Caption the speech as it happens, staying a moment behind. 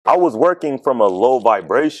I was working from a low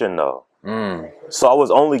vibration though. So I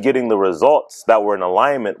was only getting the results that were in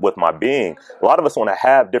alignment with my being. A lot of us want to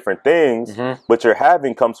have different things, but your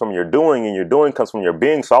having comes from your doing, and your doing comes from your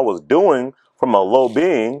being. So I was doing from a low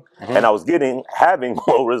being, and I was having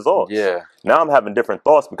low results. Yeah. Now I'm having different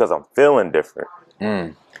thoughts because I'm feeling different.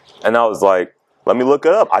 And I was like, let me look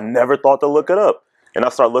it up. I never thought to look it up. And I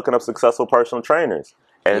started looking up successful personal trainers.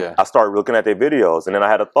 And I started looking at their videos. And then I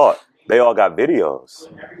had a thought. They all got videos.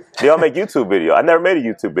 They all make YouTube videos. I never made a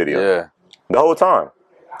YouTube video. The whole time.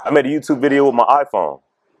 I made a YouTube video with my iPhone.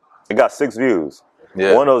 It got 6 views.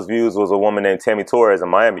 One of those views was a woman named Tammy Torres in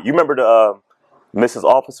Miami. You remember the Mrs.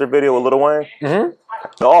 Officer video with Lil Wayne?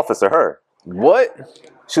 The officer, her. What?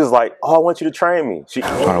 She was like, oh, I want you to train me.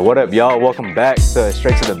 All right, what up, y'all? Welcome back to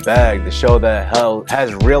Straight to the Bag, the show that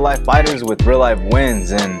has real-life fighters with real-life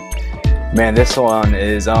wins. And, man, this one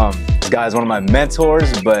is, this guy's one of my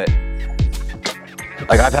mentors, but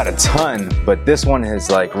like I've had a ton, but this one has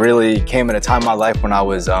like really came at a time in my life when I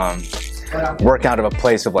was working out of a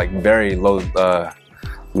place of like very low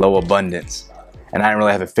abundance, and I didn't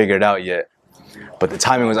really have it figured out yet. But the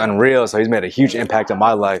timing was unreal, so he's made a huge impact on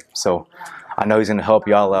my life. So I know he's gonna help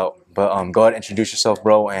y'all out. But go ahead and introduce yourself,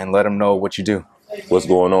 bro, and let him know what you do. What's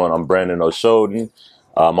going on? I'm Brandon Oshodin.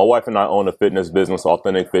 My wife and I own a fitness business,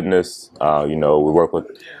 Authentic Fitness. You know, we work with.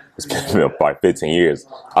 It's been probably 15 years.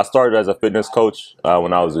 I started as a fitness coach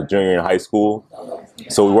when I was a junior in high school.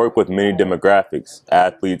 So we work with many demographics.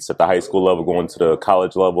 Athletes at the high school level going to the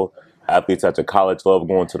college level. Athletes at the college level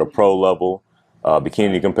going to the pro level.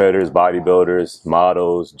 Bikini competitors, bodybuilders,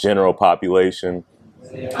 models, general population.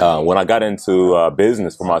 When I got into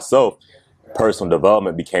business for myself, personal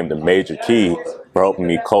development became the major key for helping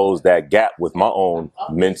me close that gap with my own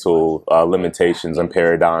mental limitations and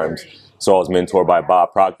paradigms. So I was mentored by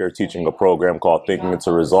Bob Proctor, teaching a program called Thinking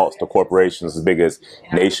Into Results to corporations as big as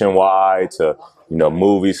Nationwide, to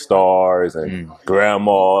movie stars and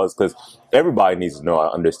grandmas, because everybody needs to know how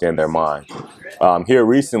to understand their mind. Here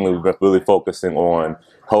recently, we've been really focusing on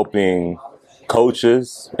helping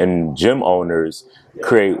coaches and gym owners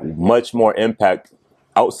create much more impact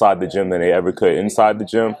outside the gym than they ever could inside the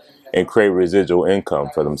gym, and create residual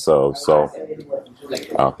income for themselves. So,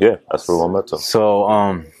 yeah, that's where I'm at.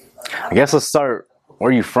 So, I guess let's start.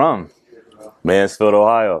 Where are you from? Mansfield,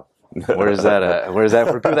 Ohio. Where's that at? Where's that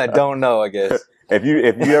for people that don't know, I guess? If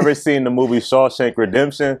you ever seen the movie Shawshank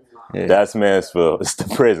Redemption, that's Mansfield. It's the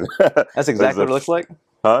prison. That's exactly what it looks like?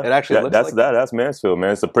 Huh? It actually looks like that? That's Mansfield,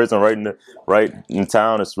 man. It's a prison right in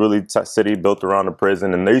town. It's really city built around the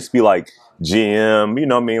prison. And there used to be like GM, you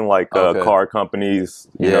know what I mean? Like car companies,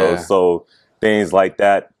 you know, so things like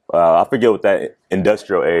that. I forget what that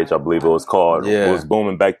industrial age, I believe it was called. It was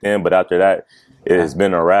booming back then, but after that, it has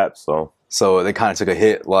been a wrap. So they kind of took a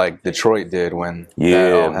hit like Detroit did when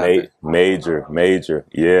major.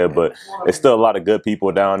 Yeah, but it's still a lot of good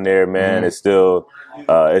people down there, man. It's still,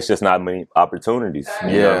 it's just not many opportunities,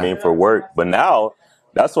 you know what I mean, for work. But now,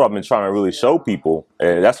 that's what I've been trying to really show people.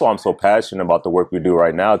 And that's why I'm so passionate about the work we do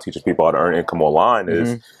right now, teaching people how to earn income online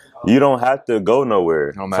is, you don't have to go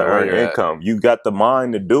nowhere to earn income. You got the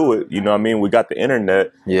mind to do it. You know what I mean? We got the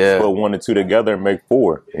internet. Put 1 and 2 together and make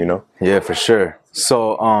 4, you know? Yeah, for sure.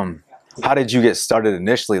 So, how did you get started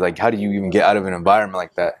initially? Like, how do you even get out of an environment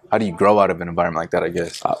like that? How do you grow out of an environment like that, I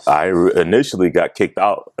guess? I initially got kicked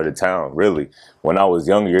out of the town, really. When I was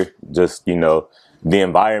younger, just, the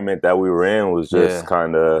environment that we were in was just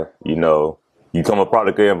kind of, you become a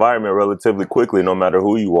product of the environment relatively quickly, no matter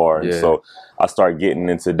who you are. And so I started getting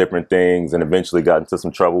into different things and eventually got into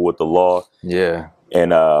some trouble with the law.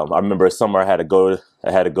 And I remember summer I had to go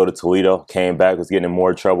to Toledo, came back, was getting in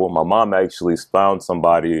more trouble. My mom actually found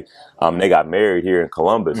somebody. They got married here in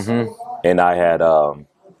Columbus. And I had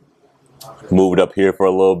moved up here for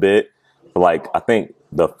a little bit. Like, I think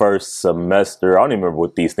the first semester, I don't even remember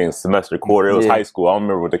what these things, semester, quarter, it was high school. I don't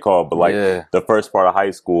remember what they called, but like the first part of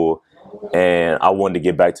high school. And I wanted to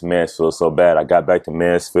get back to Mansfield so bad. I got back to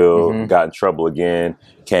Mansfield, got in trouble again,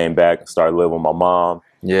 came back and started living with my mom.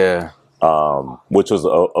 Which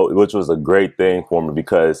was a great thing for me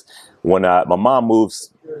because when my mom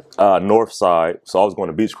moves north side, so I was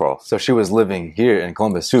going to Beechcroft. So she was living here in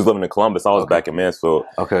Columbus. She was living in Columbus. I was back in Mansfield.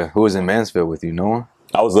 Okay, who was in Mansfield with you? No one.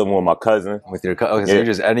 I was living with my cousin. With your cousin? Okay, so you're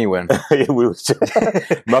just anywhere.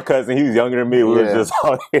 My cousin, he was younger than me. We was just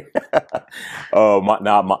out here.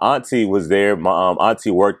 My auntie was there. My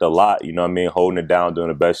auntie worked a lot, you know what I mean, holding it down, doing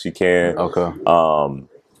the best she can.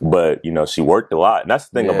 But, she worked a lot. And that's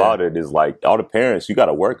the thing about it is like all the parents, you got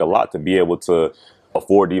to work a lot to be able to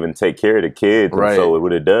afford to even take care of the kids. Right. And so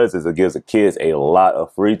what it does is it gives the kids a lot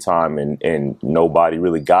of free time and nobody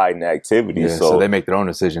really guiding the activities. Yeah, so they make their own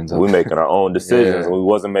decisions. We're making our own decisions, Yeah. and we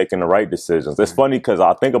wasn't making the right decisions. It's funny because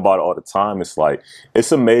I think about it all the time. It's like,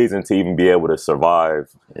 it's amazing to even be able to survive,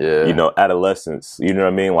 Yeah. you know, adolescence. You know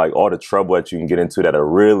what I mean? Like all the trouble that you can get into that are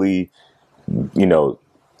really, you know,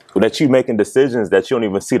 that you making decisions that you don't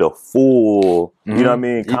even see the full, you know what I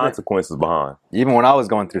mean, consequences behind. Even when I was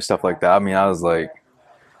going through stuff like that, I mean, I was like,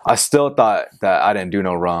 I still thought that I didn't do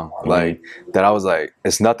no wrong. Like, that I was like,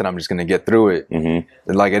 it's nothing, I'm just going to get through it. And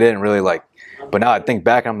like, it didn't really like, but now I think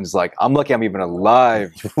back, I'm just like, I'm lucky I'm even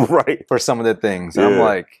alive Right. for some of the things. I'm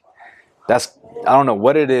like, I don't know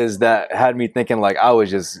what it is that had me thinking like I was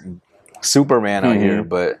just Superman out here,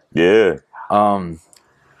 but yeah.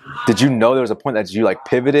 Did you know there was a point that you like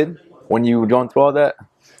pivoted when you were going through all that?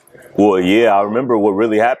 Well, yeah, I remember what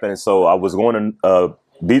really happened. So I was going to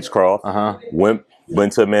Beechcroft,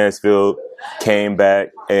 went to Mansfield, came back,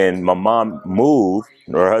 and my mom moved,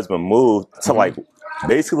 or her husband moved to like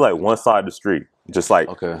basically like one side of the street, just like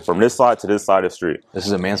from this side to this side of the street. This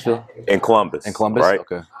is in Mansfield? In Columbus. In Columbus? Right?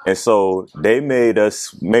 Okay. And so they made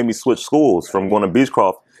me switch schools from going to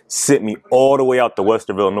Beechcroft, sent me all the way out to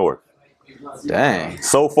Westerville North. Dang.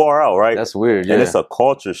 So far out, right? That's weird, yeah. And it's a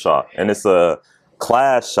culture shock, and it's a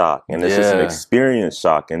class shock, and it's just an experience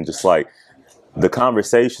shock, and just like the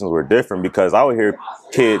conversations were different because I would hear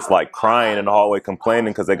kids like crying in the hallway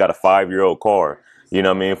complaining because they got a 5-year-old car, you know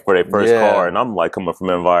what I mean, for their first car, and I'm like coming from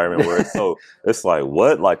an environment where it's so, it's like,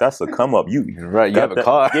 what? Like, that's a come up. You have a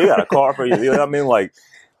car. You got a car for you, you know what I mean? Like,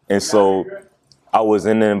 and so I was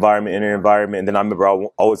in the environment, and then I remember I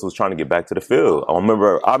always was trying to get back to the field. I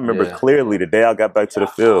remember clearly the day I got back to the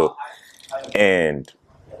field, and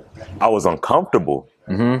I was uncomfortable.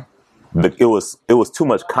 It was too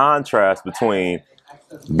much contrast between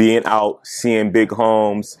being out, seeing big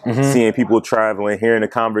homes, seeing people traveling, hearing the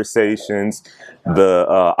conversations.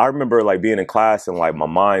 I remember like being in class and like my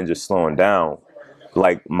mind just slowing down.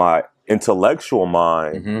 Like my intellectual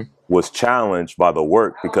mind was challenged by the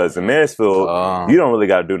work, because in Mansfield, you don't really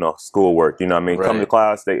got to do no schoolwork. You know what I mean? Come to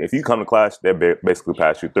class. If you come to class, they basically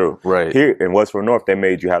pass you through. Right. Here in Westfield North, they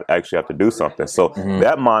made you actually have to do something. So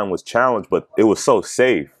that mind was challenged, but it was so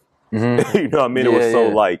safe. You know what I mean? It was so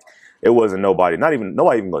like, it wasn't nobody even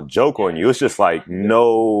gonna joke on you. It's just like,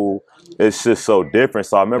 no, it's just so different.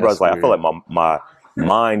 So I remember I was like, I felt like my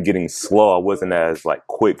mind getting slow. I wasn't as like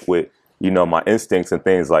quick with, you know, my instincts and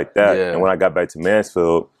things like that. And when I got back to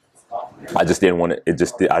Mansfield, I just didn't want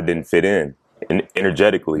to, I didn't fit in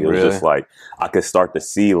energetically. It was just like, I could start to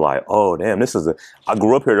see like, oh damn, I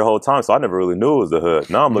grew up here the whole time, so I never really knew it was the hood.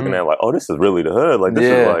 Now I'm looking at it like, oh, this is really the hood. Like, this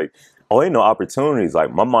is like, oh, ain't no opportunities.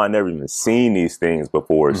 Like, my mind never even seen these things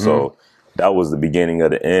before. So that was the beginning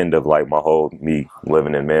of the end of like me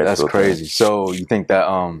living in Mansfield. That's crazy. So you think that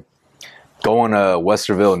going to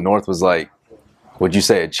Westerville North was like, would you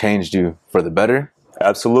say it changed you for the better?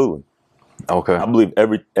 Absolutely. Okay. I believe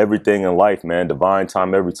everything in life, man, divine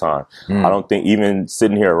time every time. I don't think even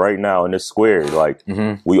sitting here right now in this square, like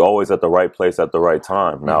we always at the right place at the right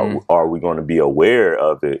time. Now, are we going to be aware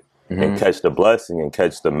of it and catch the blessing and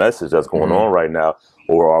catch the message that's going on right now?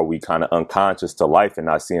 Or are we kind of unconscious to life and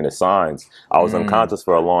not seeing the signs? I was unconscious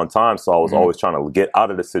for a long time, so I was always trying to get out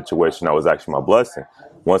of the situation that was actually my blessing.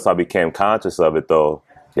 Once I became conscious of it, though,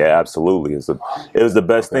 yeah, absolutely. It was the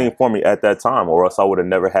best thing for me at that time, or else I would have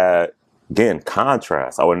never had, again,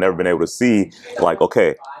 contrast. I would have never been able to see, like,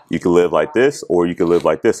 okay, you can live like this or you can live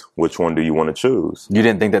like this. Which one do you want to choose? You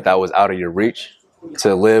didn't think that was out of your reach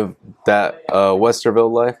to live that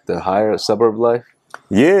Westerville life, the higher suburb life?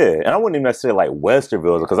 Yeah, and I wouldn't even necessarily like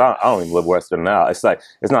Westerville, because I don't even live Western now. It's like,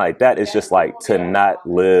 it's not like that. It's just like to not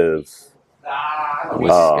live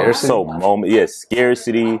scarcity.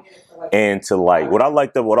 Scarcity, and to like what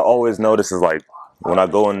I always notice is like when I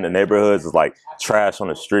go in the neighborhoods is like trash on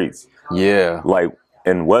the streets. Yeah, like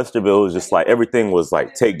in Westerville, it was just like everything was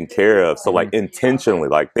like taken care of. So like intentionally,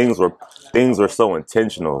 like things were so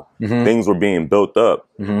intentional. Things were being built up.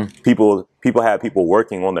 People had people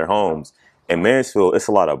working on their homes. In Mansfield, it's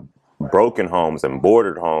a lot of broken homes and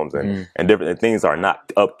boarded homes and different things are not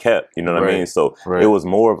upkept. You know what I mean? So it was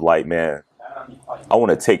more of like, man, I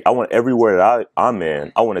want everywhere that I'm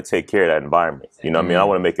in, I want to take care of that environment. You know what I mean? I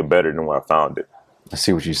want to make it better than where I found it. I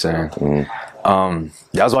see what you're saying. I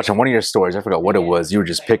was watching one of your stories. I forgot what it was. You were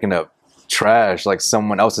just picking up trash, like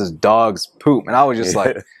someone else's dog's poop. And I was just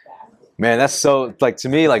like, man, that's so, like, to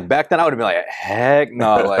me, like, back then I would have been like, heck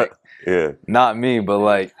no, like, not me. But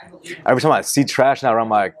like, every time I see trash now around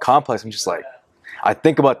my complex, I'm just like, I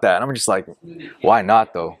think about that. And I'm just like, why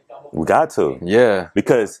not though? We got to. Yeah.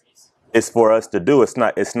 Because it's for us to do. It's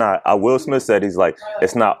not. Will Smith said, he's like,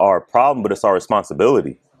 it's not our problem, but it's our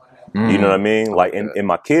responsibility. You know what I mean? Like, and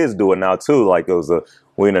my kids do it now too. Like,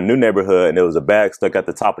 we're in a new neighborhood, and there was a bag stuck at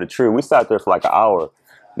the top of the tree. We sat there for like an hour,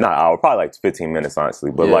 not an hour, probably like 15 minutes,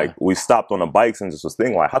 honestly. But like, we stopped on the bikes and just was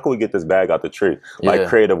thinking, like, how can we get this bag out the tree? Like,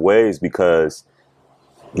 creative ways, because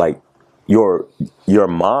like your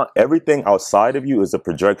mind, everything outside of you is a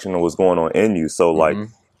projection of what's going on in you. So like,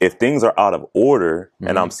 if things are out of order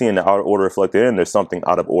and I'm seeing the out of order reflected in, there's something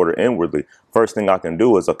out of order inwardly. First thing I can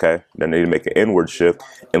do is, okay, then I need to make an inward shift,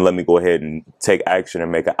 and let me go ahead and take action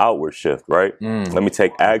and make an outward shift, right? Let me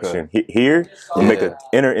take action here, and make an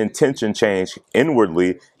inner intention change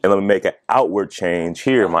inwardly, and let me make an outward change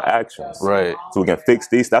here in my actions. Right. So we can fix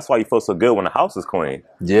these. That's why you feel so good when the house is clean.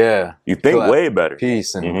 Yeah. You think way better.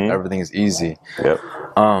 Peace and everything is easy. Yep.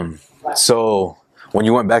 So when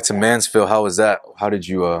you went back to Mansfield, how was that? How did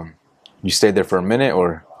you you stayed there for a minute,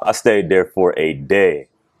 or? I stayed there for a day.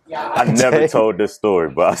 I never told this story,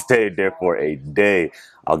 but I stayed there for a day.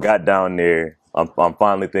 I got down there. I'm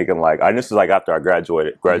finally thinking, like, this was like after I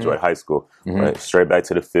graduated high school. Right? Straight back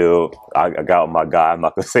to the field. I got with my guy. I'm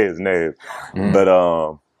not gonna say his name, but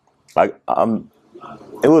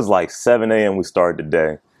it was like 7 a.m. we started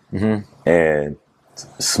the day, and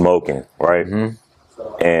smoking, right?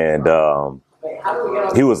 And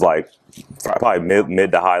he was like probably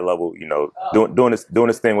mid to high level, you know, doing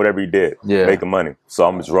this thing, whatever he did, making money. So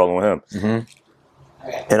I'm just rolling with him.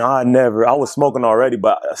 And I was smoking already,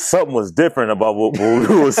 but something was different about what we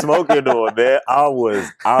were smoking on, man. I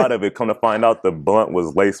was out of it. Come to find out, the blunt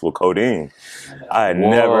was laced with codeine. I had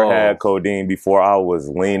never had codeine before. I was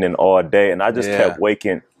leaning all day, and I just kept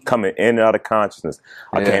coming in and out of consciousness.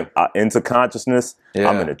 I came into consciousness.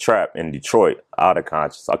 I'm in a trap in Detroit, out of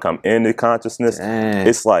consciousness. I come into consciousness.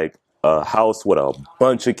 It's like a house with a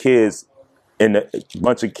bunch of kids in it,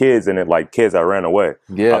 like kids that ran away.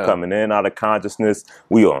 I'm coming in out of consciousness.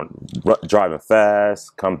 We on driving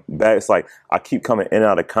fast, come back. It's like I keep coming in and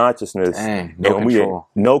out of consciousness.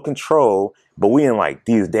 No control. But we in like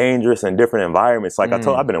these dangerous and different environments. Like I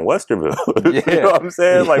told, I've been in Westerville. You know what I'm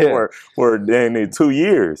saying? Like for dang 2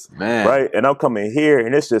 years, right? And I'm coming here,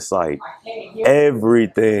 and it's just like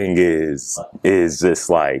everything is just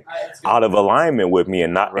like out of alignment with me,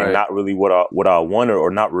 and not really what I wanted,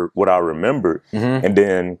 or not what I remembered. And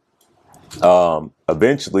then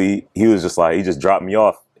eventually he was just like, he just dropped me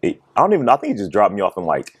off. I think he just dropped me off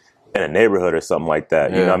in a neighborhood or something like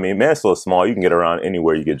that. You know what I mean? Man, it's so small. You can get around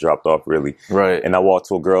anywhere you get dropped off, really. Right. And I walked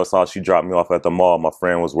to a girl's house. She dropped me off at the mall my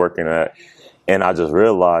friend was working at. And I just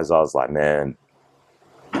realized, I was like, man,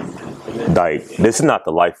 like, this is not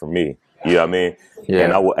the life for me. You know what I mean?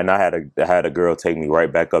 Yeah. And I had a girl take me right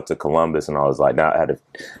back up to Columbus, and I was like, now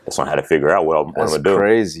that's when I had to figure out what I'm going to do. That's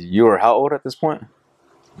crazy. You were how old at this point?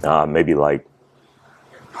 Maybe like,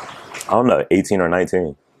 I don't know, 18 or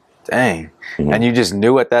 19. Dang. And you just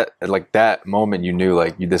knew at that moment, you knew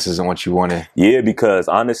like this isn't what you wanted. Yeah, because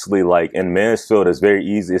honestly, like in Mansfield, it's very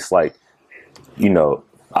easy. It's like, you know,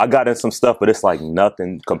 I got in some stuff, but it's like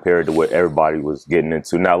nothing compared to what everybody was getting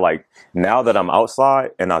into. Now that I'm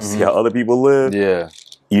outside and I see how other people live,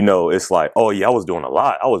 you know, it's like, oh yeah, I was doing a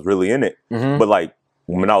lot. I was really in it. But like,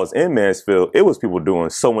 when I was in Mansfield, it was people doing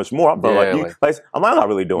so much more. I'm not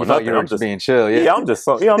really doing nothing. I'm just being chill. I'm just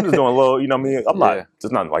doing a little. You know what I mean? I'm not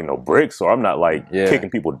just not like no bricks, or I'm not like kicking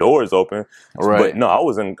people doors open. Right. But no, I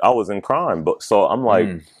was in crime. But so I'm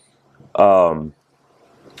like,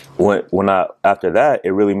 when I after that, it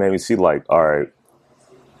really made me see like, all right,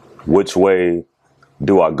 which way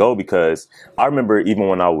do I go? Because I remember even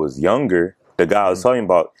when I was younger, the guy I was telling you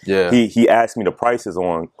about, he asked me the prices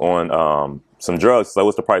on some drugs. So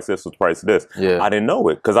what's the price of this? What's the price of this? I didn't know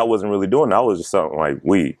it because I wasn't really doing that. I was just selling like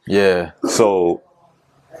weed. So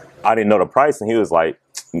I didn't know the price, and he was like,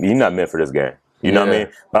 "You're not meant for this game." You know what I mean?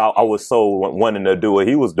 But I was so wanting to do what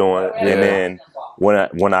he was doing, and then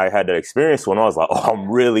when I had that experience, when I was like, "Oh, I'm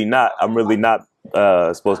really not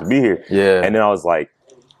supposed to be here." And then I was like,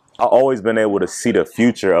 I've always been able to see the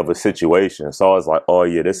future of a situation. So I was like, "Oh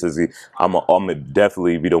yeah, I'm gonna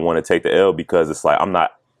definitely be the one to take the L, because it's like I'm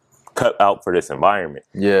not cut out for this environment."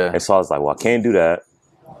 And so I was like, well, I can't do that,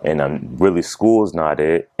 and really school's not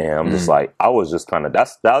it. And I'm just like, I was just kind of that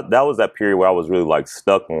was that period where I was really like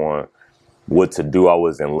stuck on what to do. I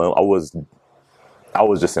was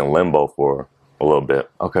just in limbo for a little bit.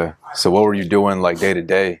 Okay, so what were you doing like day to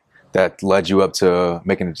day that led you up to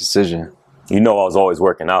making a decision? You know, I was always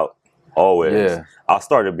working out, always. I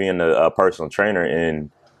started being a personal trainer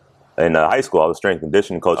in high school. I was a strength and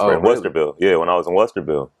conditioning coach in Westerville. Yeah, when I was in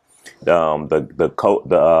Westerville.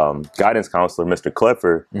 the guidance counselor, Mr.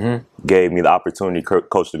 Clifford, gave me the opportunity to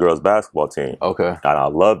coach the girls basketball team. Okay. And I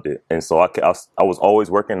loved it. And so I was always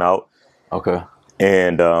working out. Okay.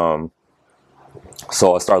 And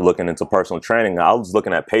so I started looking into personal training. I was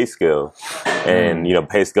looking at pay scale, and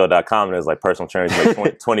payscale.com, and there's like personal trainers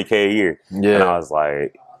make 20K a year. Yeah. And I was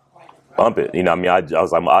like, bump it. You know what I mean? I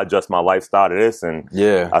was like, I adjust my lifestyle to this, and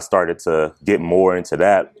I started to get more into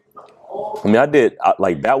that. I mean,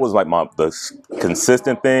 that was like the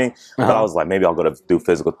consistent thing, but I was like, maybe I'll go to do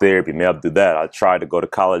physical therapy. Maybe I'll do that. I tried to go to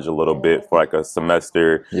college a little bit for like a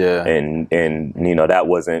semester, and that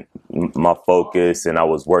wasn't my focus. And I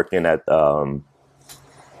was working at,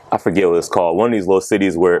 I forget what it's called, one of these little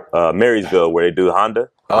cities where, Marysville, where they do Honda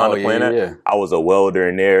Planet. Yeah. I was a welder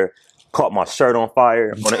in there. Caught my shirt on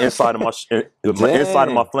fire on the inside of my inside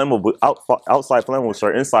of my flammable outside flammable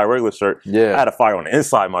shirt, inside regular shirt. I had a fire on the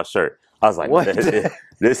inside of my shirt. I was like,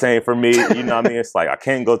 this ain't for me. You know what I mean? It's like I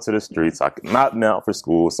can't go to the streets. I'm not out for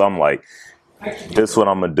school. So I'm like, this what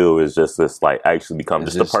I'm gonna do is just this, like, actually become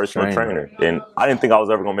just a personal trainer. And I didn't think I was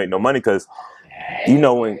ever gonna make no money because,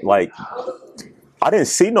 when like, I didn't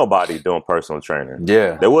see nobody doing personal training.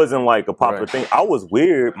 Yeah. There wasn't like a popular thing. I was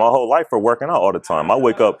weird my whole life for working out all the time. I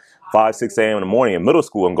wake up 5, 6 a.m. in the morning in middle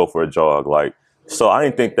school and go for a jog. Like, so I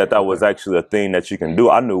didn't think that was actually a thing that you can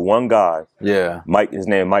do. I knew one guy. Yeah. His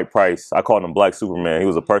name Mike Price. I called him Black Superman. He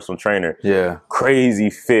was a personal trainer. Yeah.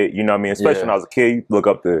 Crazy fit, you know what I mean? Especially when I was a kid, you look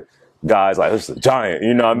up to guys like, this is a giant,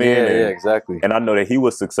 you know what I mean? Yeah, exactly. And I know that he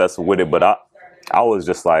was successful with it, but I was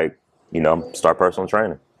just like, start personal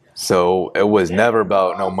training. So it was never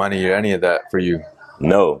about no money or any of that for you?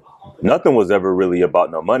 No. Nothing was ever really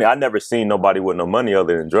about no money. I never seen nobody with no money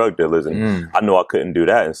other than drug dealers. And I knew I couldn't do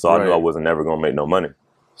that. And so I knew I wasn't never going to make no money.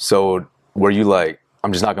 So were you like,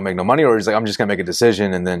 I'm just not going to make no money? Or is like, I'm just going to make a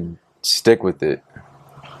decision and then stick with it?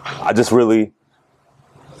 I just really...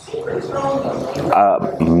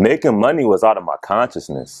 making money was out of my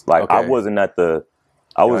consciousness. Like, I wasn't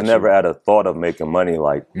I was never at a thought of making money.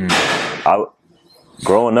 Like,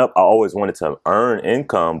 growing up, I always wanted to earn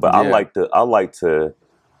income, but I like to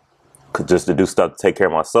just to do stuff to take care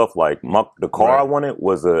of myself. Like the car I wanted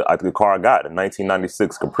was the car I got, a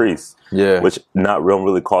 1996 Caprice, which don't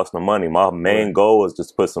really cost no money. My main goal was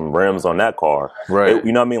just put some rims on that car. Right.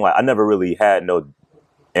 You know what I mean? Like, I never really had no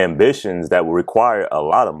ambitions that would require a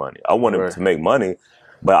lot of money. I wanted to make money,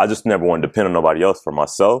 but I just never wanted to depend on nobody else for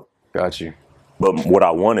myself. Got you. But what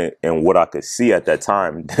I wanted and what I could see at that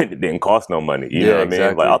time didn't cost no money. You know what I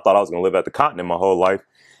mean? Like, I thought I was going to live at the continent my whole life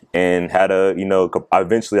and had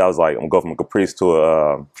eventually I was like, I'm going to go from a Caprice to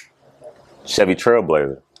a Chevy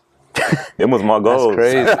Trailblazer. Them was my goals.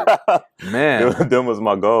 That's crazy. Man. Them was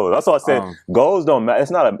my goals. That's why I said goals don't matter. It's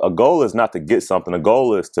not a goal is not to get something. A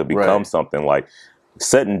goal is to become something. Like,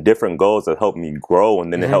 setting different goals that help me grow,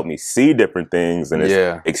 and then it helped me see different things, and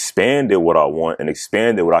it's expanded what I want and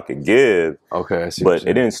expanded what I could give. Okay, I see. But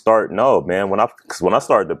it didn't start. No, man. When I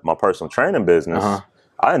started my personal training business,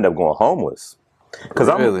 I ended up going homeless.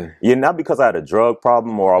 Not because I had a drug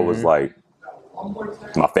problem or I was like,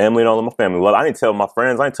 my family don't let my family love. I didn't tell my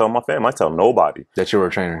friends. I didn't tell my family. I didn't tell nobody that you were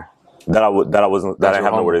a trainer. That I didn't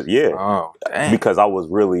have nowhere to. Yeah. Oh, dang. Because I was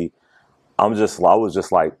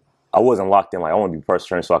just like. I wasn't locked in like I want to be personal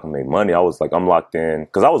trainer so I can make money. I was like, I'm locked in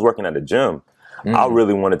because I was working at the gym. I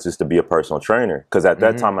really wanted just to be a personal trainer because at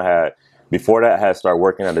that time before that I had started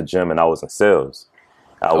working at the gym and I was in sales.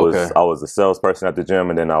 I was a salesperson at the gym,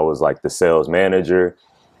 and then I was like the sales manager,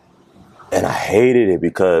 and I hated it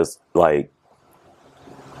because like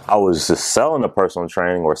I was just selling the personal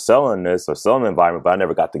training or selling this or selling the environment, but I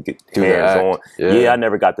never got to get hands on. Yeah, I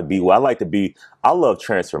never got to be who I like to be. I love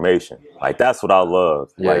transformation. Like, that's what I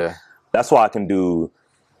love. Yeah. Like, that's why I can do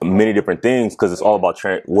many different things because it's all about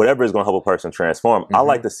whatever is going to help a person transform. I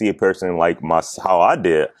like to see a person like how I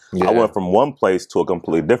did. I went from one place to a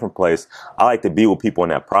completely different place. I like to be with people in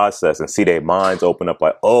that process and see their minds open up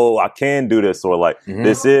like, oh, I can do this, or like,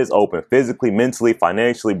 this is open physically, mentally,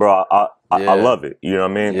 financially, bro. I love it. You know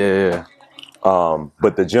what I mean? Yeah.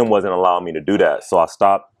 But the gym wasn't allowing me to do that. So I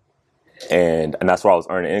stopped, and that's where I was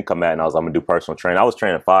earning income at, and I'm going to do personal training. I was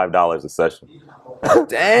training $5 a session.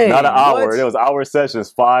 Dang. Not an hour. What? It was hour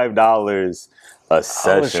sessions, $5 a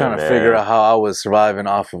session. I was trying to figure out how I was surviving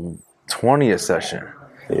off of 20 a session.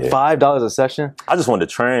 Yeah. $5 a session? I just wanted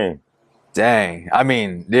to train. Dang. I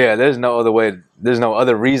mean, there's no other way. There's no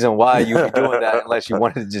other reason why you'd be doing that unless you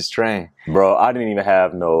wanted to just train. Bro, I didn't even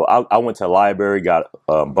have I went to the library, got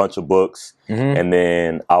a bunch of books, and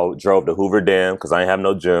then I drove to Hoover Dam because I didn't have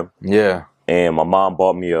no gym. Yeah. And my mom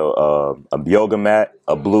bought me a yoga mat,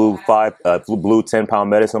 a blue 10-pound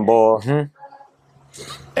medicine ball.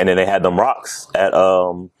 And then they had them rocks at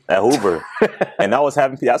Hoover, and I was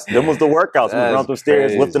having them was the workouts. We run up the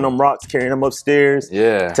stairs, lifting them rocks, carrying them upstairs.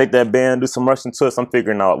 Yeah. Take that band, do some Russian twists. I'm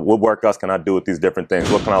figuring out what workouts can I do with these different things.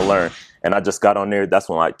 What can I learn? And I just got on there. That's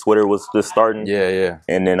when like Twitter was just starting. Yeah.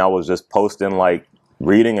 And then I was just posting, like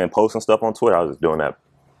reading and posting stuff on Twitter. I was just doing that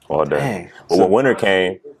all day. Dang. But when winter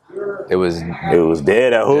came, it was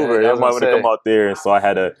dead at Hoover. Yeah, Everybody would come out there, and so I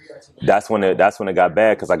had to. That's when it got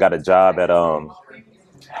bad because I got a job at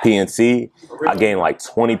PNC. I gained like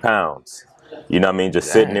 20 pounds. You know what I mean?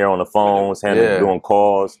 Just sitting there on the phones, doing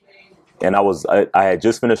calls. And I had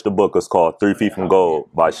just finished the book. It's called 3 Feet from Gold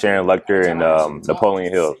by Sharon Lecter and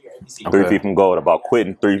Napoleon Hill. 3 Feet from Gold, about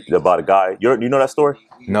quitting, about a guy. You know that story?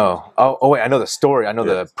 No. Oh wait, I know the story. I know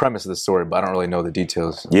the premise of the story, but I don't really know the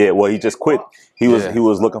details. Yeah, well, he just quit. He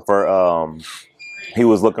was looking for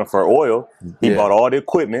oil. He bought all the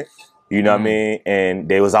equipment. You know what I mean? And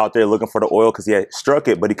they was out there looking for the oil because he had struck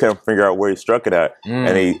it, but he couldn't figure out where he struck it at.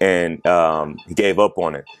 And he gave up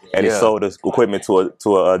on it. And he sold his equipment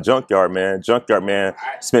to a junkyard man. Junkyard man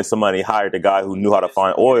spent some money, hired a guy who knew how to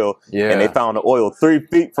find oil. Yeah. And they found the oil 3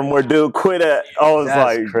 feet from where dude quit at. I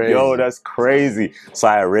was crazy. Yo, that's crazy. So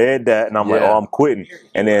I read that and I'm like, oh, I'm quitting.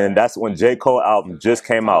 And then that's when J. Cole album just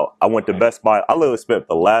came out. I went to Best Buy. I literally spent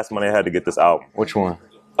the last money I had to get this album. Which one?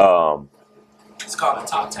 It's called the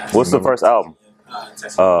Top 10. What's the first album?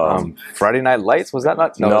 Friday Night Lights, was that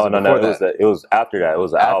not? No. It was after that. It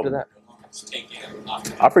was an album. That?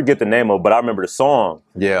 I forget the name of it, but I remember the song.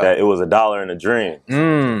 Yeah. That it was $1 in a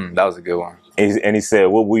Dream. That was a good one. And he said,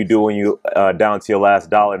 what will you do when you down to your last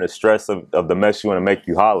dollar and the stress of the mess you want to make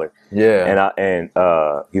you holler? Yeah. And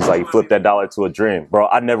he's like, you flip that dollar to a dream. Bro,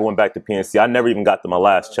 I never went back to PNC. I never even got to my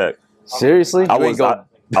last check. Seriously? I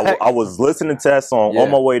was listening to that song on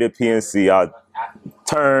my way to PNC. I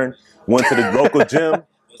turned, went to the local gym.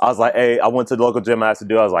 I was like, hey, I went to the local gym. I had to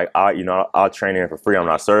do. I was like, I'll train here for free. I'm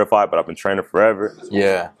not certified, but I've been training forever.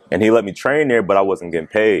 Yeah. And he let me train there, but I wasn't getting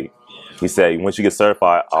paid. He said, once you get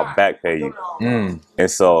certified, I'll back pay you. And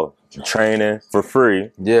so training for free.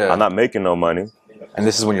 Yeah. I'm not making no money. And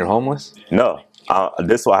this is when you're homeless? No.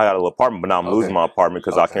 This is why I got a little apartment, but now I'm losing my apartment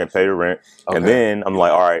because I can't pay the rent. And then I'm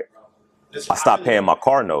like, all right, I stopped paying my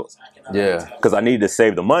car note. Yeah. Because I needed to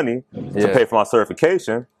save the money to pay for my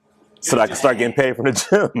certification so that I could start getting paid from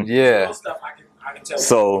the gym. Yeah.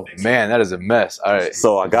 So, man, that is a mess. All right.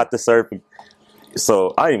 So I got the certificate.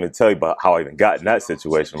 So I didn't even tell you about how I even got in that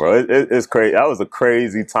situation, bro. It's crazy. That was a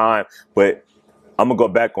crazy time, but I'm gonna go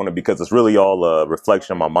back on it because it's really all a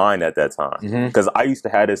reflection of my mind at that time. Because I used to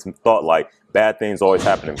have this thought like bad things always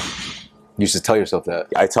happen to me. You used to tell yourself that.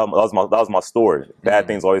 That was my story. Bad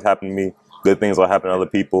things always happen to me. Good things will happen to other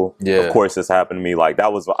people. Yeah. Of course, this happened to me.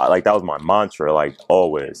 That was my mantra. Like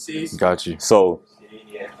always. Got you. So,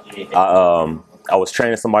 I was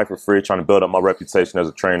training somebody for free, trying to build up my reputation as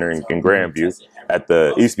a trainer in Grandview.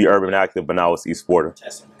 It used to be Urban Active, but now it's East Florida.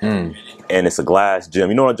 And it's a glass gym.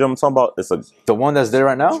 You know what gym I'm talking about? The one that's there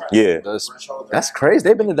right now? Yeah. That's crazy.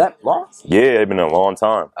 They've been there that long? Yeah, they've been there a long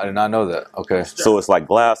time. I did not know that. Okay. So it's like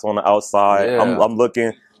glass on the outside. Yeah. I'm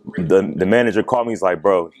looking. The manager called me. He's like,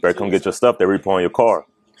 bro, you better come get your stuff. They're repoing your car.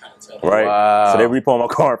 Right? Wow. So they repoing my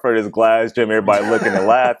car for this glass gym. Everybody looking and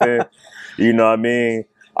laughing. You know what I mean?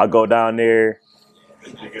 I go down there,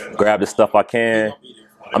 grab the stuff I can.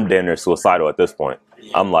 I'm damn near suicidal at this point.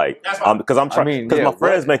 I'm like, because my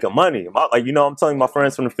friends making money. I'm telling you, my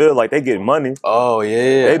friends from the field, like they getting money. Oh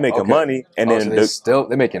yeah, they making money, and then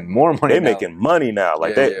they're making more money. They making money now.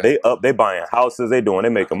 Like they buying houses. They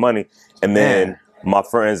making money, and then my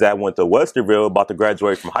friends that went to Westerville about to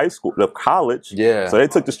graduate from college. Yeah, so they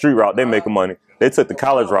took the street route. They making money. They took the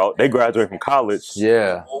college route. They graduated from college.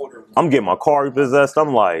 Yeah, I'm getting my car repossessed.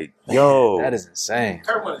 I'm like, yo, that is insane.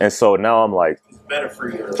 And so now I'm like,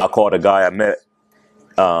 I called a guy I met,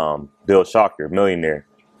 Bill Shocker, millionaire,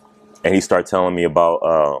 and he started telling me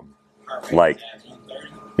about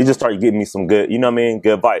he just started giving me some good, good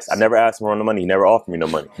advice. I never asked him for no money. He never offered me no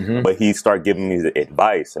money, but he started giving me the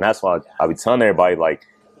advice, and that's why I be telling everybody like,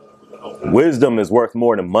 wisdom is worth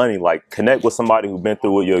more than money. Like, connect with somebody who's been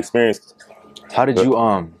through what you experienced. How did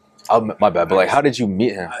you my bad, but how did you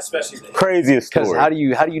meet him? Craziest story. Because how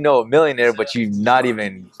do you know a millionaire, but you're not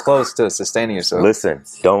even close to sustaining yourself? Listen,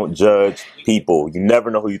 don't judge people. You never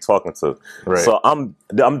know who you're talking to. Right. So I'm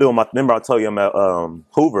doing remember I told you I'm at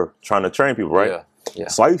Hoover trying to train people, right? Yeah.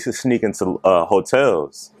 So I used to sneak into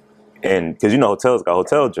hotels, and because hotels got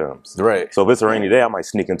hotel gyms. Right. So if it's a rainy day, I might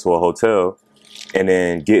sneak into a hotel and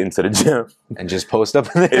then get into the gym and just post up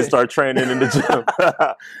in there and start training in the gym.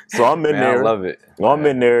 So I'm in there. I love it. Well, I'm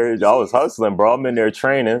in there. I was hustling, bro. I'm in there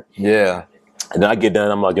training. Yeah. And then I get done,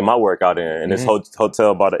 I'm like, get my workout in. And this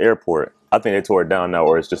hotel by the airport, I think they tore it down now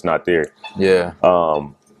or it's just not there. Yeah.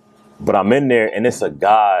 But I'm in there and it's a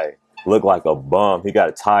guy, look like a bum. He got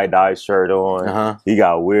a tie-dye shirt on. He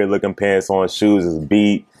got weird looking pants on, shoes is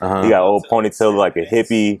beat. He got old ponytail like a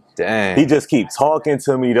hippie. Dang. He just keep talking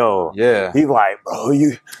to me though. Yeah. He's like, bro,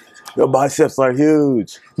 your biceps are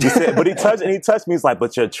huge. He said, but he touched me. He's like,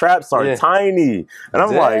 but your traps are tiny. And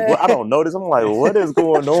I'm like, well, I don't know this. I'm like, what is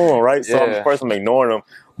going on, right? So first I'm ignoring him.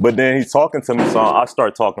 But then he's talking to me, so I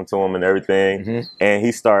start talking to him and everything.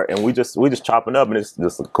 And we just chopping up, and it's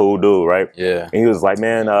just a cool dude, right? Yeah. And he was like,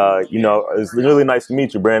 man, it's really nice to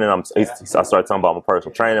meet you, Brandon. I started talking about my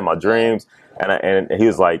personal training, my dreams, and he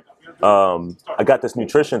was like, I got this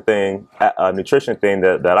nutrition thing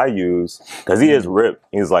that I use because he is ripped.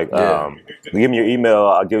 He's like, give me your email,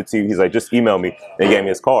 I'll give it to you. He's like, just email me. And he gave me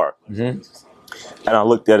his card. And I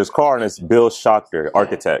looked at his card, and it's Bill Schachter,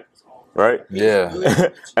 architect. Right? Yeah.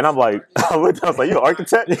 And I'm like, I was like, you an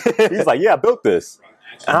architect? He's like, yeah, I built this.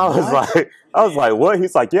 And I was like, what?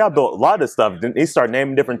 He's like, yeah, I built a lot of this stuff. Then he started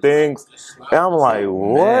naming different things. And I'm like,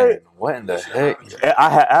 what? Man, what in the heck? And I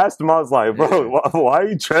had asked him, I was like, bro, why are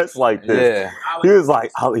you dressed like this? Yeah. He was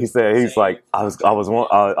like, I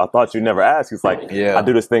thought you never asked. He's like, I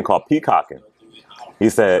do this thing called peacocking. He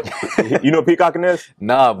said, you know what peacocking is?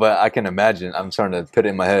 Nah, but I can imagine. I'm starting to put it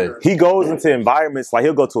in my head. He goes into environments, like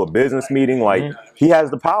he'll go to a business meeting, like he has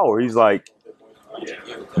the power. He's like,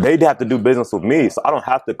 they'd have to do business with me, so I don't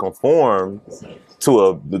have to conform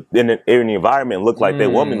to in the environment and look like they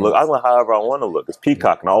want me to look. I look however I want to look. It's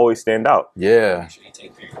peacocking. I always stand out. Yeah.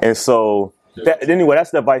 And so anyway,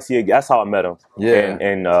 that's the advice he. That's how I met him. Yeah.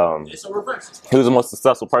 And he was the most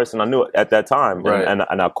successful person I knew at that time. Right.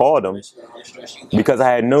 And I called him because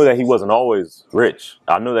I knew that he wasn't always rich.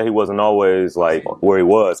 I knew that he wasn't always like where he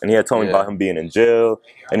was. And he had told me about him being in jail.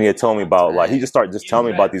 And he had told me about like he just started telling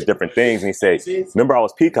me about these different things. And he said, "Remember, I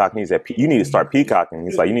was peacocking." He said, "You need to start peacocking."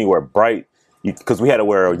 He's like, "You need to wear bright." Because we had to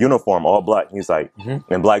wear a uniform, all black. He's like,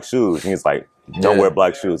 and black shoes. And he's like, don't wear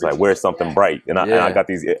black shoes. Like, wear something bright. And I got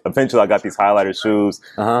these. Eventually, I got these highlighter shoes,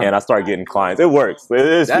 and I started getting clients. It works.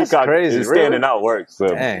 That's crazy. It's standing out works. So.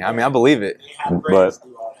 Dang, I mean, I believe it. But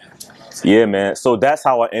yeah, man. So that's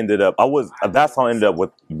how I ended up. That's how I ended up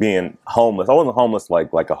with being homeless. I wasn't homeless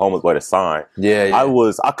like a homeless by the sign. Yeah.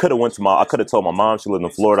 I could have told my mom. She lived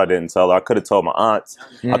in Florida. I didn't tell her. I could have told my aunts.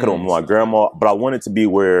 I could have went with my grandma. But I wanted to be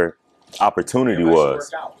where opportunity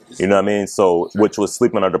was, you know what I mean? So, which was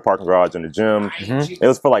sleeping under the parking garage in the gym. It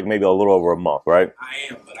was for like maybe a little over a month, right?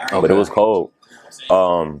 But it was cold.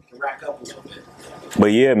 But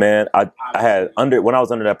yeah, man, I had when I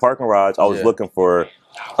was under that parking garage, I was looking for,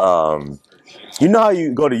 you know how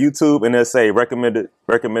you go to YouTube and they say recommended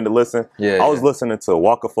listen? I was listening to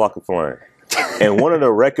Waka Flocka Flame, and one of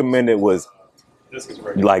the recommended was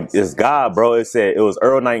like this guy, bro. It said it was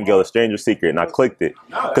Earl Nightingale, A Stranger Secret, and I clicked it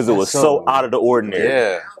because it was so out of the ordinary.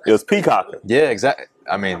 Yeah, it was peacocking. Yeah, exactly.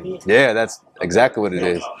 I mean, yeah, that's exactly what it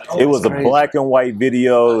is. It was crazy. A black and white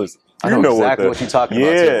video. I know exactly what you're talking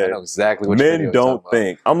about. Too. I know exactly what men don't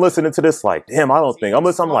think. I'm listening to this like, damn, I don't think. I'm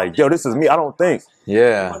like, yo, this is me. I don't think.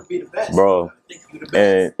 Yeah, bro.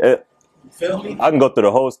 And I can go through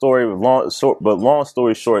the whole story, but long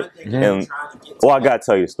story short, and I gotta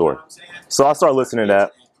tell you a story. So I started listening to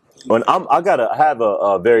that. When I gotta have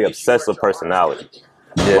a very obsessive personality.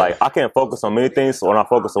 Yeah. Like I can't focus on many things. So when I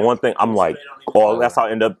focus on one thing, I'm like, oh, that's how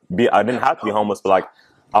I end up. I didn't have to be homeless, but like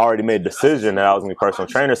I already made a decision that I was gonna be a personal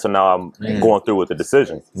trainer. So now I'm going through with the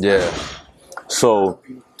decision. Yeah. So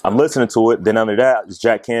I'm listening to it. Then under that, it's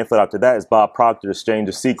Jack Canfield. After that, it's Bob Proctor. The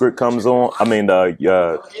Stranger Secret comes on. I mean,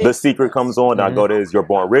 The Secret comes on. Then I go to Is You're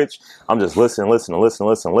Born Rich. I'm just listening.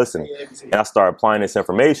 And I start applying this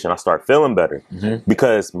information. I start feeling better.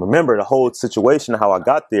 Because remember, the whole situation, how I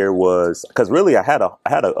got there was, because really I had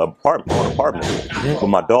an apartment. But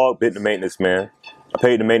my dog bit the maintenance man. I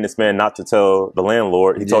paid the maintenance man not to tell the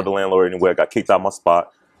landlord. He told the landlord anyway. I got kicked out of my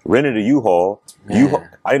spot. Rented a U-Haul.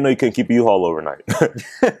 I didn't know you couldn't keep a U-Haul overnight.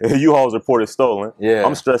 U-Haul was reported stolen. Yeah.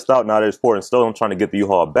 I'm stressed out now that it's reported stolen. I'm trying to get the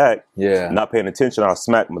U-Haul back. Yeah. Not paying attention. I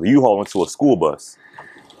smacked the U-Haul into a school bus.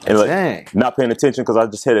 And like, not paying attention because I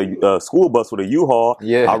just hit a school bus with a U-Haul.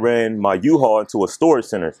 Yeah. I ran my U-Haul into a storage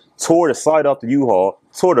center. Tore the side off the U-Haul.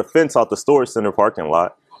 Tore the fence out the storage center parking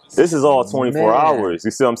lot. This is all 24 hours.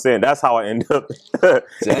 You see what I'm saying? That's how I end up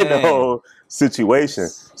in the whole situation.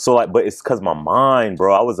 So like, but it's because my mind,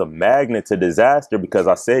 bro, I was a magnet to disaster because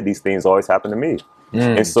I said these things always happen to me.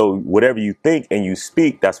 And so whatever you think and you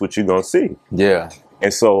speak, that's what you're going to see. Yeah.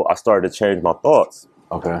 And so I started to change my thoughts.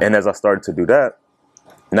 Okay. And as I started to do that,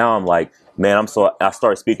 now I'm like, man, I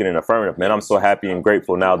started speaking in affirmative. Man, I'm so happy and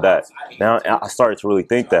grateful now I started to really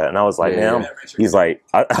think that. And I was like, man, he's like,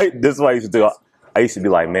 this is what I used to do. I used to be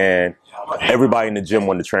like, man, everybody in the gym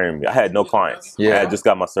wanted to train me. I had no clients. I had just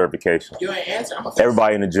got my certification.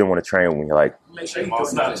 Everybody in the gym wanted to train me. Like, I'm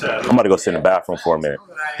about to go sit in the bathroom for a minute.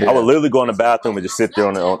 I would literally go in the bathroom and just sit there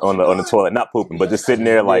on the toilet, not pooping, but just sitting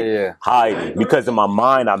there like hiding. Because in my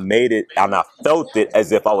mind, I made it and I felt it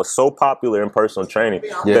as if I was so popular in personal training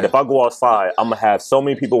that if I go outside, I'm gonna have so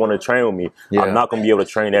many people want to train with me. I'm not gonna be able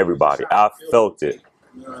to train everybody. I felt it.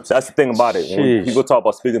 So that's the thing about it. When people talk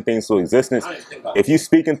about speaking things to existence, if you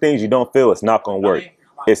speaking things you don't feel, it's not going to work.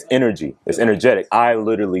 It's energy. It's energetic. I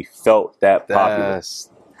literally felt that popular.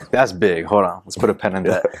 That's big. Hold on. Let's put a pen in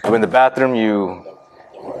that. So in the bathroom, you're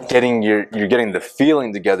getting the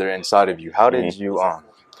feeling together inside of you. How did you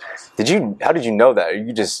how did you know that? Are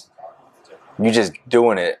you just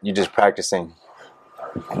doing it? You just practicing?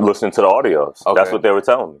 Listening to the audios. Okay. That's what they were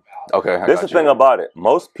telling me. Okay. This is the thing about it.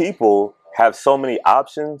 Most people have so many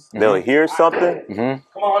options. They'll hear something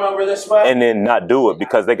Come on over this way. and then not do it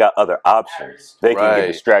because they got other options. They can get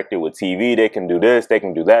distracted with TV. They can do this. They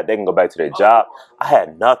can do that. They can go back to their job. I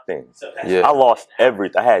had nothing. I lost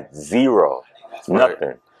everything. I had zero.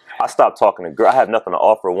 Nothing. I stopped talking to girls. I have nothing to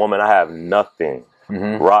offer a woman. I have nothing.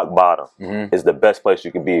 Rock bottom is the best place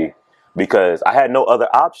you could be because I had no other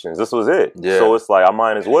options. This was it. So it's like I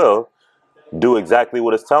might as well do exactly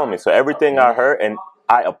what it's telling me. So everything I heard and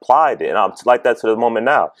I applied it, and I'm like that to the moment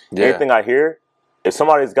now. Anything I hear, if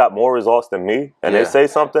somebody's got more results than me, and they say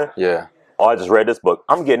something, oh, I just read this book.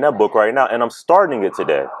 I'm getting that book right now, and I'm starting it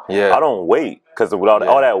today. I don't wait, because without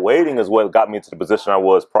all that waiting is what got me to the position I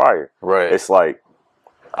was prior. It's like,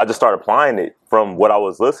 I just started applying it from what I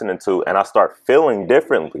was listening to, and I start feeling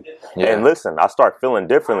differently. And listen, I start feeling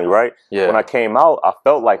differently, right? When I came out, I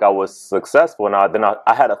felt like I was successful, and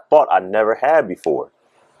I had a thought I never had before.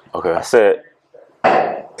 I said,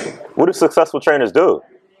 what do successful trainers do?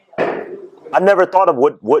 I never thought of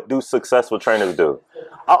what do successful trainers do.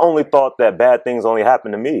 I only thought that bad things only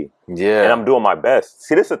happen to me. And I'm doing my best.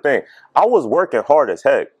 See, this is the thing. I was working hard as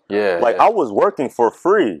heck. I was working for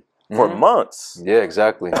free for months.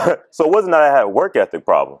 Exactly. So it wasn't that I had a work ethic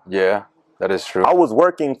problem. That is true. I was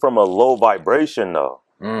working from a low vibration though.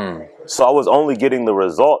 So I was only getting the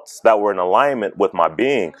results that were in alignment with my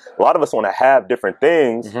being. A lot of us want to have different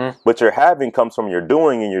things, but your having comes from your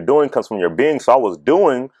doing, and your doing comes from your being. So I was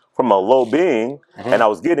doing from a low being, and I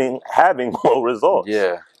was having low results.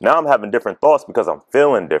 Now I'm having different thoughts because I'm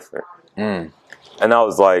feeling different. And I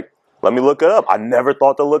was like, let me look it up. I never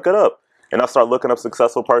thought to look it up. And I started looking up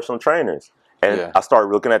successful personal trainers. And I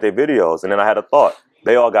started looking at their videos, and then I had a thought.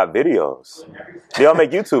 They all got videos. They all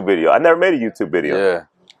make YouTube videos. I never made a YouTube video.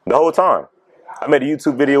 The whole time. I made a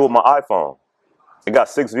YouTube video with my iPhone. It got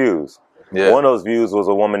 6 views. One of those views was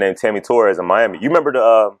a woman named Tammy Torres in Miami. You remember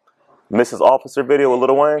the Mrs. Officer video with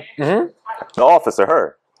Lil Wayne? The officer,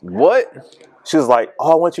 her. What? She was like,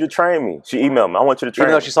 oh, I want you to train me. She emailed me. I want you to train me.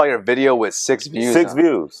 Even though she saw your video with 6 views? 6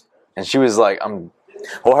 views. And she was like,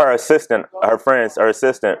 Well, her assistant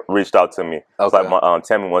reached out to me. It's like,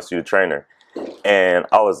 Tammy wants you to train her. And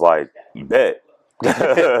I was like, bet.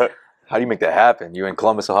 How do you make that happen? You in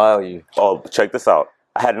Columbus, Ohio? Oh, check this out.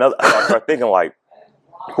 I started thinking like,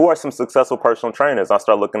 who are some successful personal trainers? I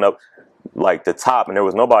started looking up like the top, and there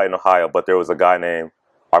was nobody in Ohio, but there was a guy named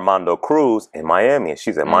Armando Cruz in Miami, and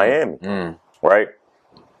she's in Miami, right?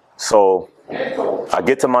 So I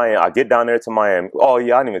get to Miami. I get down there to Miami. Oh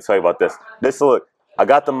yeah, I didn't even tell you about this. Look, I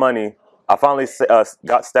got the money. I finally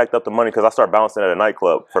got stacked up the money because I started bouncing at a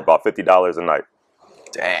nightclub for about $50 a night.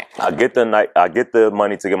 Dang. I get the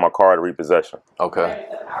money to get my car out of repossession.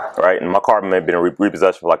 Right, and my car may have been in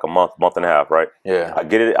repossession for like a month and a half, right? I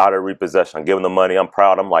get it out of repossession. I give them the money. I'm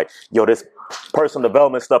proud. I'm like, yo, this personal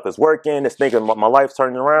development stuff is working. This thinking my life's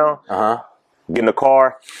turning around. Get in the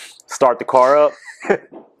car, start the car up.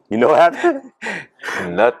 You know what happened?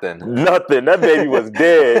 Nothing. That baby was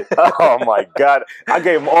dead. Oh my God. I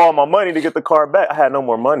gave him all my money to get the car back. I had no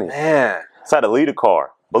more money. Man. So I had to leave the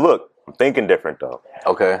car. But look, I'm thinking different though.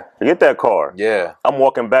 Forget that car. I'm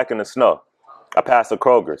walking back in the snow. I pass the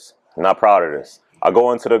Kroger's. I'm not proud of this. I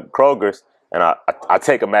go into the Kroger's and I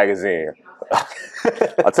take a magazine.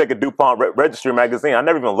 I take a DuPont Registry magazine. I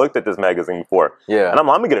never even looked at this magazine before. And I'm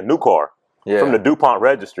gonna get a new car from the DuPont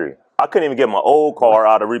Registry. I couldn't even get my old car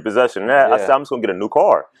out of repossession. I said, I'm just gonna get a new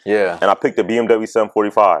car. And I picked the BMW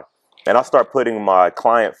 745. And I start putting my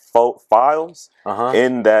client files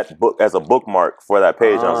in that book as a bookmark for that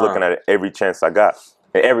page. And I was looking at it every chance I got.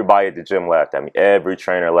 And everybody at the gym laughed at me. Every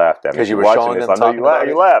trainer laughed at me. Because you were watching showing this, them, I know talking you laugh. about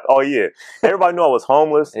You it. laugh. Oh yeah. Everybody knew I was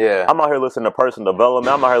homeless. Yeah. I'm out here listening to personal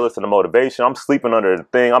development. I'm out here listening to motivation. I'm sleeping under the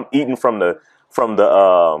thing. I'm eating from the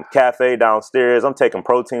cafe downstairs. I'm taking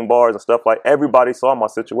protein bars and stuff. Like, everybody saw my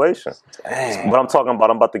situation. Dang. But I'm talking about,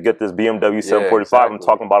 I'm about to get this BMW 745. exactly. I'm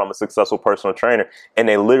talking about, I'm a successful personal trainer, and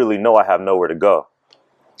they literally know I have nowhere to go.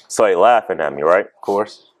 So they laughing at me, right? Of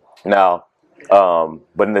course. Now, but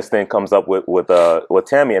then this thing comes up with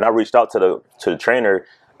Tammy, and I reached out to the trainer.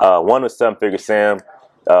 One was Seven Figure Sam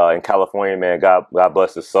in California, man. God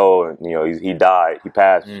bless his soul. And, you know, he died. He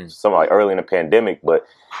passed something like early in the pandemic, but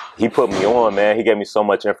he put me on, man. He gave me so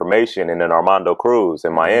much information. And then Armando Cruz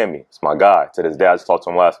in Miami, it's my guy. To this day, I just talked to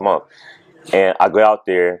him last month. And I go out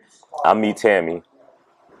there, I meet Tammy.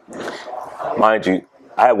 Mind you,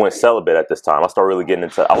 I went celibate at this time. I started really getting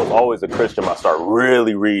into. I was always a Christian. But I started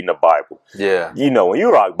really reading the Bible. Yeah. You know, when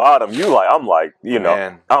you rock bottom, I'm like, you know,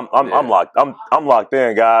 Man. I'm locked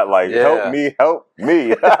in, God. Like, Yeah. help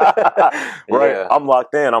me, right? Yeah. I'm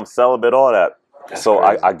locked in. I'm celibate, all that. That's so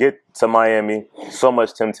crazy. I get to Miami, so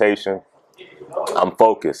much temptation. I'm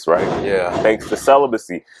focused, right? Yeah. Thanks to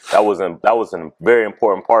celibacy, that was a very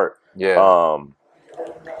important part. Yeah.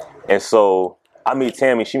 And so I meet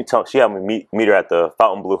Tammy. She had me meet her at the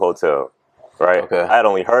Fontainebleau Hotel, right? Okay. I had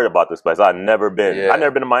only heard about this place. I'd never been. Yeah. I'd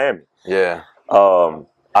never been to Miami. Yeah.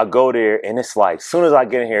 I go there, and it's like, as soon as I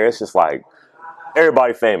get in here, it's just like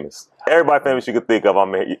everybody famous. Everybody famous you could think of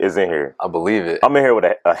is in here. I believe it. I'm in here with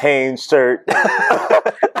a Hanes shirt. Bro,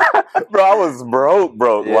 I was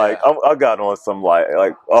broke. Yeah. Like, I got on some like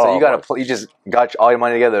So you just got all your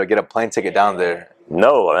money together to get a plane ticket down there.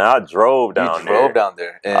 No, man, I drove down You there. drove down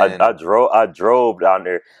there. And I drove down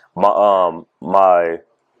there. My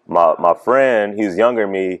friend, he's younger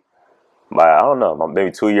than me by, I don't know, maybe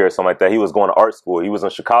 2 years, something like that. He was going to art school. He was in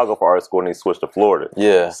Chicago for art school, and he switched to Florida.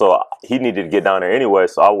 Yeah. So he needed to get down there anyway,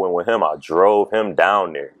 so I went with him. I drove him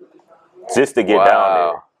down there just to get down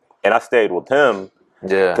there. And I stayed with him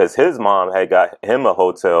because his mom had got him a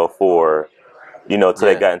hotel for, you know, till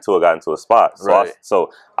they got into a spot. So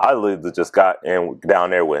so I literally just got down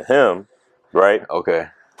there with him, right? Okay.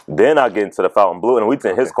 Then I get into the Fontainebleau, and we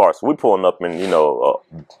in his car, so we pulling up in, you know,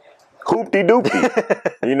 hoopty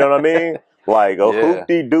doopty. You know what I mean? Like a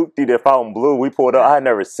hoopty doopty, the Fontainebleau. We pulled up. I had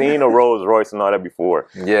never seen a Rolls Royce and all that before.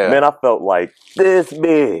 Yeah. Man, I felt like this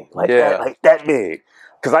big, like that big.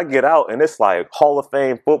 Cause I get out and it's like Hall of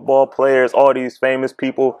Fame football players, all these famous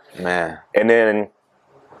people. Man. And then,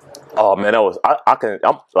 oh man, I'm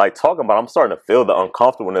like talking about, I'm starting to feel the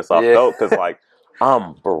uncomfortableness I felt, cause like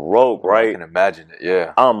I'm broke, right? I can imagine it.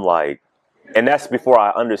 Yeah. I'm like, and that's before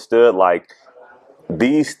I understood like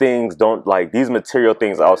these things don't, like these material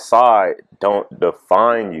things outside don't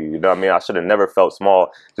define you. You know what I mean? I should have never felt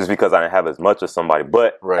small just because I didn't have as much as somebody,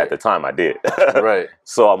 but at the time I did. Right.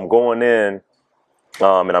 So I'm going in.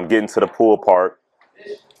 And I'm getting to the pool park,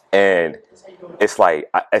 and it's my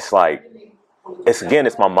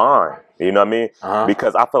mind. You know what I mean?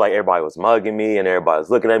 Because I feel like everybody was mugging me and everybody was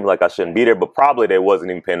looking at me like I shouldn't be there, but probably they wasn't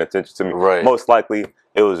even paying attention to me. Right. Most likely,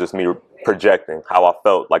 it was just me projecting how I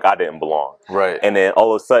felt like I didn't belong. Right. And then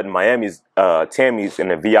all of a sudden, Tammy's in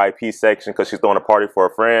the VIP section because she's throwing a party for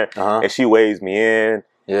a friend, and she waves me in.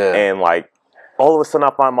 Yeah. And like all of a sudden,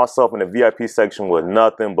 I find myself in the VIP section with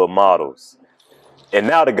nothing but models. And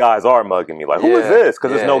now the guys are mugging me. Like, who is this?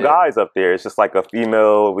 Because there's no guys up there. It's just like a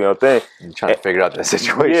female, you know, thing. You're trying to figure out that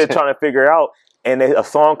situation. Yeah, trying to figure out. And a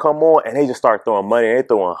song come on, and they just start throwing money. And they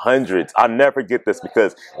throwing hundreds. I never get this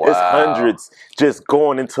because it's hundreds just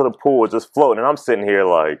going into the pool, just floating. And I'm sitting here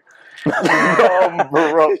like, oh,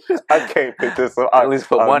 bro, I can't pick this up. At least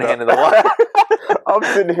put one hand in the water. I'm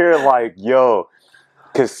sitting here like, yo,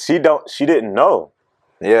 because she didn't know.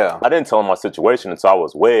 Yeah. I didn't tell her my situation until I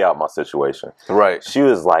was way out my situation. Right. She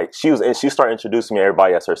started introducing me to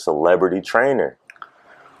everybody as her celebrity trainer.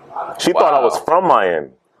 She thought I was from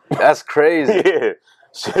Miami. That's crazy. Yeah.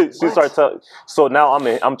 She started telling. So now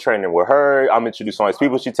I'm training with her. I'm introducing all these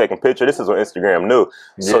people. She's taking pictures. This is on Instagram new.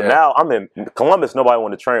 So now I'm in Columbus. Nobody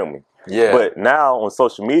wanted to train with me. Yeah. But now on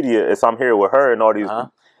social media, I'm here with her and all these.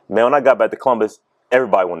 Man, when I got back to Columbus,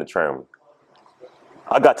 everybody wanted to train with me.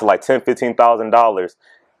 I got to like $10,000-$15,000.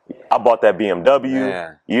 I bought that BMW.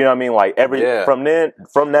 Man. You know what I mean? Like from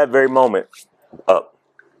that very moment up.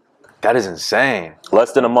 That is insane.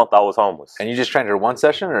 Less than a month, I was homeless. And you just trained her one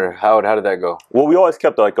session, or how did that go? Well, we always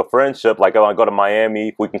kept like a friendship. Like, when I go to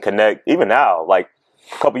Miami, we can connect. Even now, like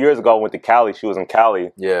a couple years ago, I went to Cali. She was in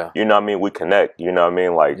Cali. Yeah. You know what I mean? We connect. You know what I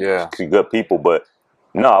mean? Like, she's good people. But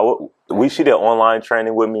no, she did online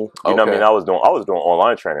training with me. You know what I mean? I was doing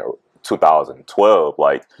online training. 2012.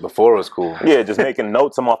 Like Before it was cool. yeah, just making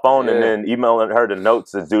notes on my phone and Yeah. then emailing her the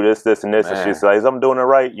notes to do this, this, and this, and Man. she's like, "I'm doing it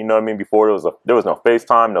right." You know what I mean? Before there was no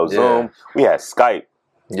FaceTime, no Yeah. Zoom. We had Skype.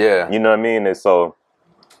 Yeah. You know what I mean? And so,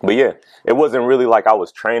 but yeah, it wasn't really like I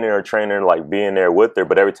was training, like being there with her.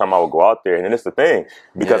 But every time I would go out there, and it's the thing,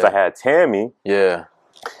 because Yeah. I had Tammy, Yeah.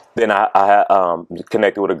 then I had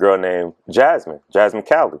connected with a girl named Jasmine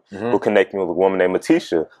Cali, who connected me with a woman named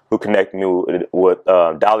Matisha, who connected me with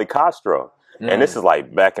Dolly Castro. And this is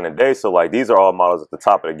like back in the day. So like these are all models at the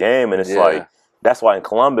top of the game. And it's like, that's why in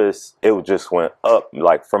Columbus, it just went up.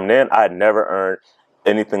 Like from then, I had never earned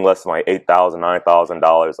anything less than like $8,000,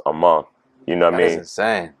 $9,000 a month. You know what I mean? That's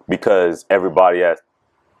insane. Because everybody has.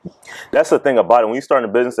 That's the thing about it. When you start a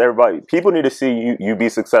business, people need to see you be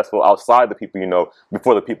successful outside the people you know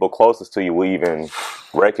before the people closest to you will even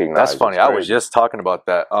recognize. That's funny. I was just talking about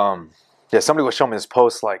that. Yeah, somebody was showing me this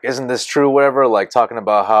post like, isn't this true, whatever, like talking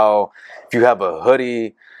about how if you have a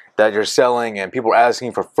hoodie that you're selling and people are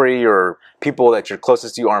asking for free or people that you're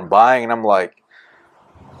closest to you aren't buying, and I'm like,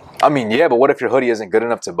 I mean, yeah, but what if your hoodie isn't good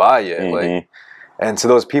enough to buy yet? Like, and to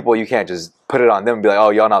those people, you can't just put it on them and be like, oh,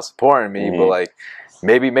 y'all not supporting me, but like,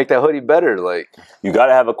 maybe make that hoodie better. Like, you got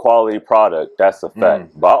to have a quality product. That's a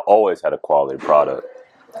fact. But I always had a quality product.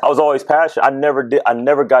 I was always passionate. I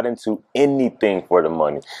never got into anything for the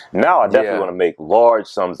money. Now I definitely want to make large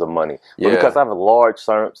sums of money. But because I have large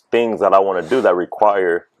things that I want to do that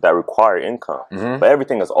require income. But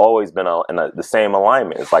everything has always been in the same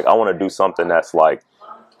alignment. It's like I want to do something that's like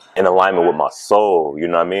in alignment with my soul, you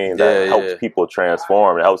know what I mean? That helps people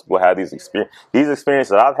transform. It helps people have these experiences. These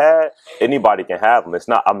experiences that I've had, anybody can have them.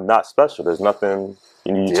 I'm not special. There's nothing.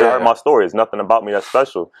 You just heard my story. There's nothing about me that's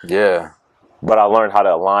special. Yeah. But I learned how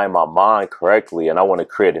to align my mind correctly, and I want to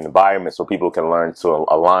create an environment so people can learn to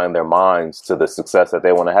align their minds to the success that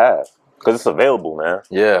they want to have. Because it's available, man.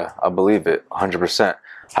 Yeah, I believe it, 100%.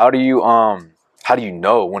 How do you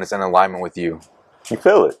know when it's in alignment with you? You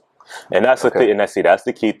feel it. And that's the thing, and that's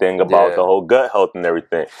the key thing about the whole gut health and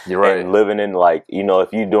everything. You're right. And living in, like, you know,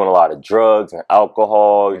 if you're doing a lot of drugs and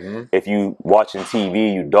alcohol, if you watching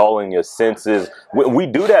TV, you dulling your senses. We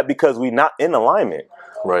do that because we're not in alignment.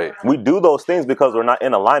 Right. We do those things because we're not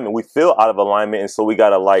in alignment. We feel out of alignment, and so we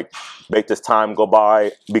gotta like make this time go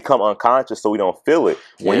by, become unconscious so we don't feel it.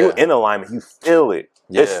 When you're in alignment, you feel it.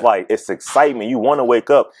 It's like, it's excitement. You want to wake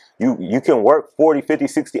up. You can work 40, 50,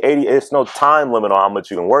 60, 80. It's no time limit on how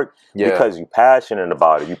much you can work because you're passionate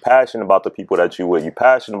about it. You're passionate about the people that you with. You're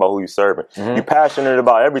passionate about who you're serving. You're passionate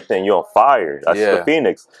about everything. You're on fire. That's the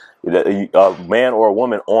phoenix. A man or a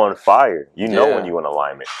woman on fire. You know when you're in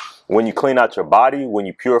alignment. When you clean out your body, when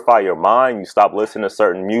you purify your mind, you stop listening to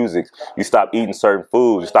certain music, you stop eating certain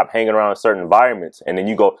foods, you stop hanging around in certain environments, and then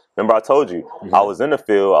you go, remember I told you, I was in the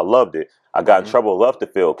field, I loved it. I got in trouble, left the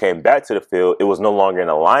field, came back to the field, it was no longer in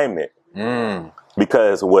alignment.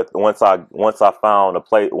 Because once I found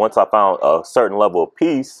a certain level of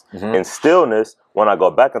peace and stillness, when I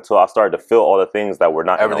go back into it, I started to feel all the things that were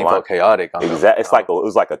not everything in alignment. felt chaotic. Exactly. It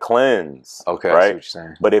was like a cleanse. Okay, right? I see what you're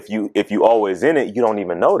saying. But if you always in it, you don't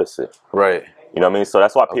even notice it. Right. You know what I mean? So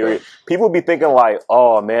that's why people be thinking like,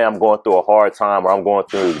 oh man, I'm going through a hard time, or I'm going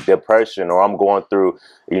through depression, or I'm going through,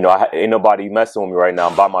 you know, ain't nobody messing with me right now.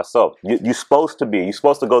 I'm by myself. You're supposed to be. You're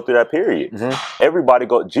supposed to go through that period. Everybody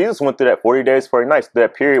Jesus went through that 40 days, 40 nights,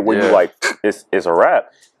 that period where you like, it's a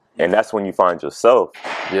wrap. And that's when you find yourself.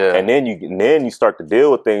 Yeah. And then you start to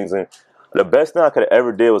deal with things. And the best thing I could have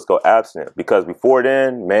ever did was go abstinent, because before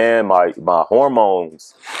then, man, my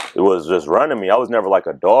hormones, it was just running me. I was never like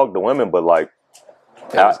a dog to women, but like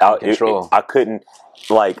I couldn't,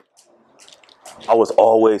 like, I was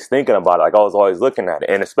always thinking about it. Like, I was always looking at it.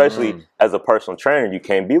 And especially as a personal trainer, you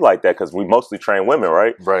can't be like that because we mostly train women,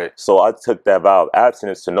 right? Right. So I took that vow of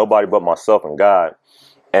abstinence to nobody but myself and God.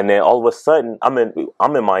 And then all of a sudden, I'm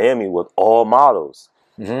in Miami with all models.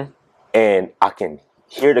 And I can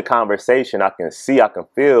hear the conversation. I can see, I can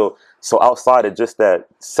feel. So outside of just that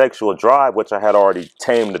sexual drive, which I had already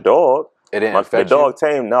tamed the dog. It didn't affect the dog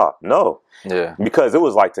tamed? No. Yeah. Because it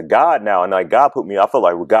was like to God now. And like God I feel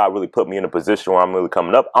like God really put me in a position where I'm really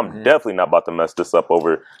coming up. I'm definitely not about to mess this up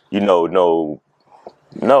over, no,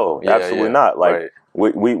 absolutely not. Like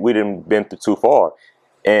we didn't been through too far.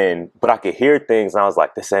 But I could hear things, and I was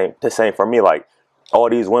like, this ain't for me. Like all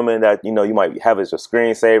these women that you might have as your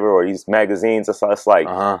screensaver, or these magazines. It's like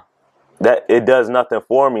that. It does nothing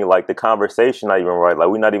for me. Like the conversation, not even right. Like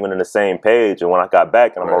we're not even on the same page. And when I got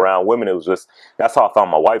back and I'm around women, it was just, that's how I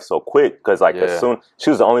found my wife so quick. Because like as soon,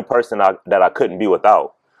 she was the only person that I couldn't be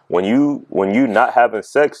without. When you not having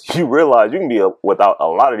sex, you realize you can be without a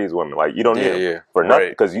lot of these women. Like you don't need them for nothing,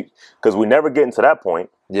 because we never get into that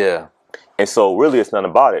point. Yeah. And so really it's nothing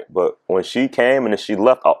about it. But when she came and then she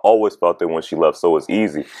left, I always felt that when she left, so it's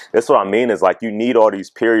easy. That's what I mean is like you need all these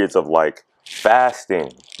periods of like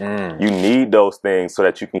fasting. You need those things so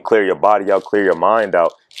that you can clear your body out, clear your mind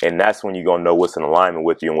out. And that's when you're going to know what's in alignment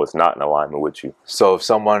with you and what's not in alignment with you. So for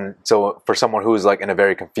someone who's like in a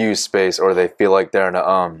very confused space, or they feel like they're in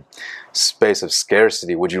a space of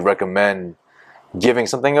scarcity, would you recommend giving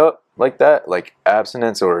something up like that, like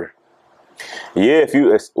abstinence? Or Yeah,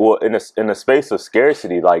 in a space of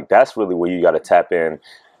scarcity, like that's really where you got to tap in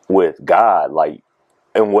with God, like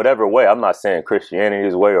in whatever way. I'm not saying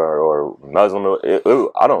Christianity's way or Muslim.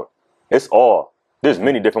 I don't. It's all. There's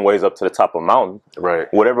many different ways up to the top of a mountain. right.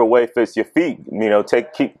 Whatever way fits your feet,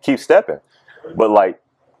 keep stepping. But like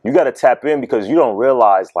you got to tap in because you don't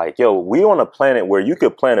realize like, yo, we on a planet where you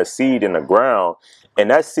could plant a seed in the ground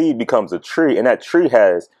and that seed becomes a tree, and that tree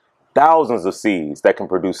has thousands of seeds that can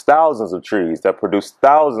produce thousands of trees that produce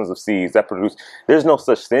thousands of seeds that produce. There's no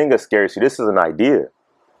such thing as scarcity. This is an idea.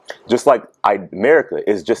 Just like America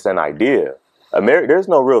is just an idea. There's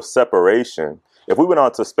no real separation. If we went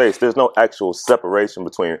out to space, there's no actual separation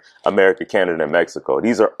between America, Canada, and Mexico.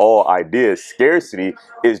 These are all ideas. Scarcity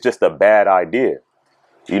is just a bad idea.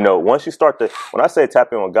 Once you start when I say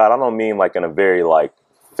tap in with God, I don't mean like in a very like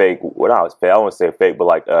fake, I wouldn't say fake, but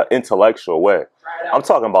like intellectual way. I'm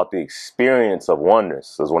talking about the experience of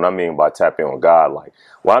oneness is what I mean by tap in with God. Like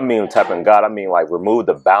when I mean tap in with God, I mean like remove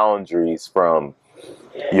the boundaries from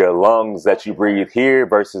your lungs that you breathe here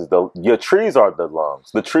versus your trees are the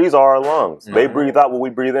lungs. The trees are our lungs. They breathe out what we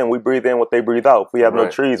breathe in. We breathe in what they breathe out. If we have no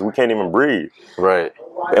trees, we can't even breathe. Right.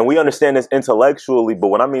 And we understand this intellectually, but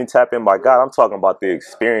when I mean tap in by God, I'm talking about the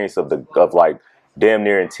experience of like damn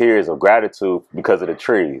near in tears of gratitude because of the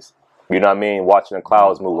trees. You know what I mean? Watching the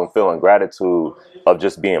clouds move and feeling gratitude of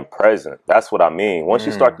just being present. That's what I mean. Once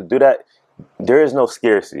you start to do that, there is no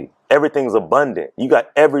scarcity. Everything's abundant. You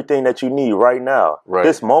got everything that you need right now. Right.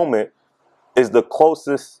 This moment is the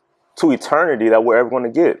closest to eternity that we're ever going to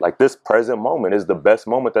get. Like this present moment is the best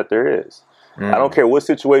moment that there is. I don't care what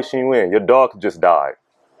situation you're in. Your dog just died.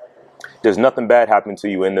 There's nothing bad happening to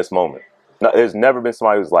you in this moment. Now, there's never been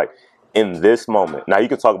somebody who's like, in this moment. Now, you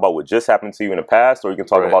can talk about what just happened to you in the past, or you can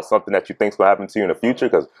talk about something that you think is going to happen to you in the future,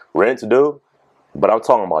 because rent's due. But I'm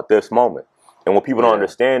talking about this moment. And what people don't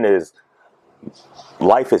understand is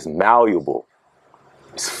life is malleable.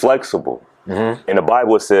 It's flexible. And the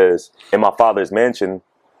Bible says, in my Father's mansion,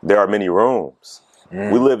 there are many rooms.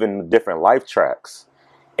 We live in different life tracks.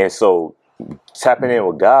 And so tapping in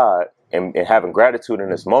with God and having gratitude in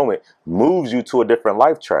this moment moves you to a different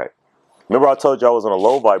life track. Remember I told you I was on a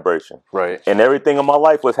low vibration. Right. And everything in my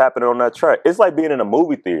life was happening on that track. It's like being in a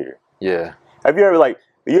movie theater. Yeah. Have you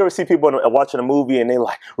ever see people watching a movie and they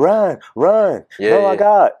like, run. Yeah, Oh my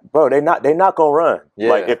God. Bro, they're not gonna run. Yeah.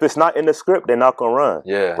 Like if it's not in the script, they're not gonna run.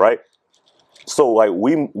 Yeah. Right? So like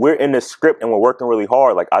we're in this script and we're working really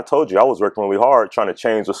hard. Like I told you, I was working really hard trying to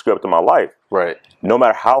change the script of my life. Right. No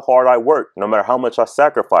matter how hard I worked, no matter how much I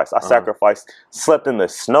sacrificed, slept in the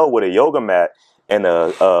snow with a yoga mat and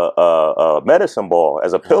a medicine ball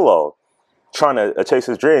as a pillow, trying to chase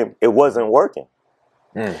his dream. It wasn't working.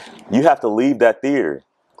 You have to leave that theater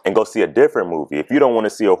and go see a different movie. If you don't want to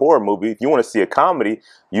see a horror movie, if you want to see a comedy,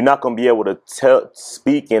 you're not going to be able to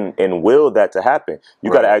speak and will that to happen.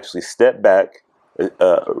 You got to actually step back,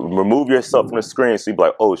 remove yourself from the screen. So you be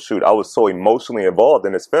like, oh shoot, I was so emotionally involved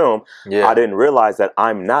in this film. Yeah. I didn't realize that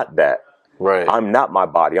I'm not that. Right. I'm not my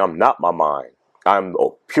body. I'm not my mind. I'm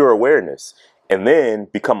pure awareness. And then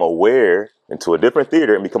become aware into a different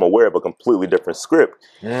theater and become aware of a completely different script.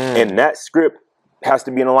 And that script has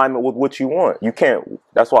to be in alignment with what you want. You can't.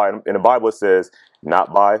 That's why in the Bible it says,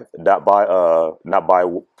 not by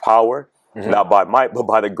power, not by might, but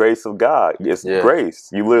by the grace of God. It's grace.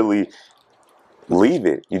 You literally leave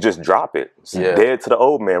it. You just drop it. It's dead to the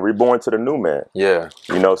old man, reborn to the new man. Yeah.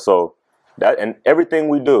 So that, and everything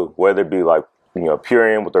we do, whether it be like,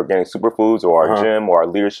 Purian with organic superfoods or our gym or our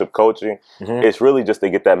leadership coaching, it's really just to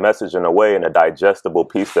get that message in a way, in a digestible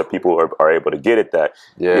piece that people are able to get at that.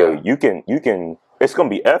 You can, it's going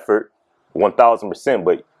to be effort 1000%,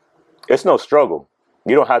 but it's no struggle.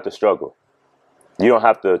 You don't have to struggle. You don't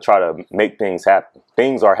have to try to make things happen.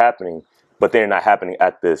 Things are happening, but they're not happening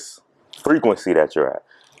at this frequency that you're at.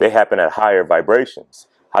 They happen at higher vibrations.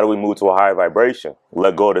 How do we move to a higher vibration?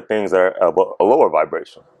 Let go of the things that are of a lower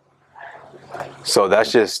vibration. So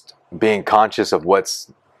that's just being conscious of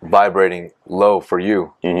what's vibrating low for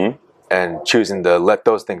you, and choosing to let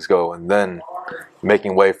those things go, and then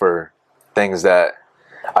making way for things that,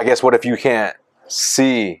 I guess, what if you can't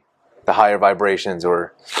see the higher vibrations,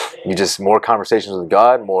 or you just more conversations with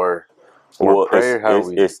God, more Or prayer?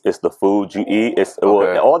 It's the food you eat.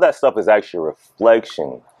 Okay. All that stuff is actually a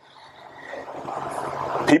reflection.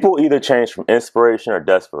 People either change from inspiration or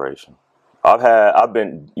desperation.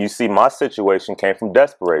 You see, my situation came from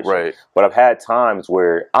desperation. Right. But I've had times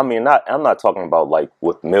where, I'm not talking about like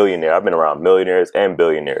with millionaires. I've been around millionaires and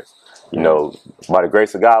billionaires. You know, by the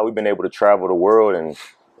grace of God, we've been able to travel the world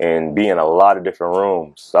and be in a lot of different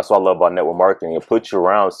rooms. That's what I love about network marketing. It puts you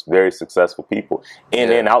around very successful people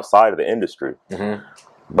in and outside of the industry.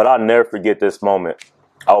 But I'll never forget this moment.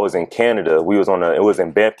 I was in Canada. It was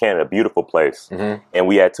in Banff, Canada, a beautiful place. And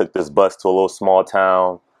we had took this bus to a little small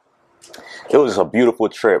town. It was a beautiful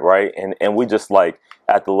trip, right? And we just like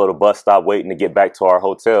at the little bus stop waiting to get back to our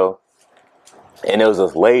hotel. And there was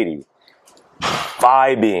this lady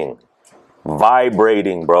vibrating,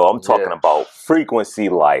 bro. I'm talking about frequency,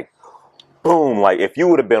 like boom. Like if you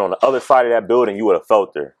would have been on the other side of that building, you would have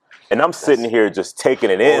felt her. And I'm sitting here just taking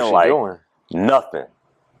it in like nothing.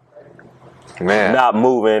 Man. Not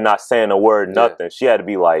moving, not saying a word, nothing. She had to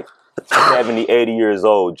be like 70, 80 years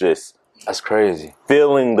old, just that's crazy.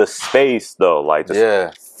 Feeling the space though, like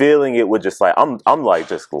just feeling it with just like I'm like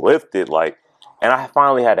just lifted, like. And I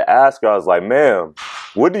finally had to ask her. I was like, "Ma'am,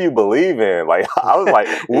 what do you believe in?" Like I was like,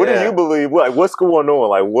 "What do you believe? Like what's going on?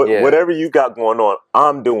 Like whatever you got going on,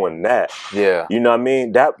 I'm doing that." Yeah, you know what I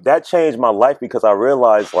mean? That changed my life because I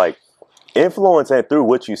realized like influence ain't through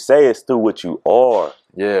what you say; it's through what you are.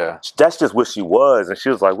 Yeah, that's just what she was. And she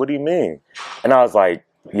was like, "What do you mean?" And I was like,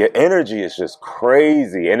 your energy is just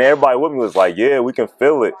crazy. And everybody with me was like, yeah, we can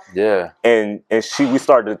feel it. Yeah. And we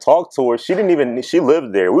started to talk to her. She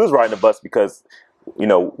lived there. We was riding the bus because, you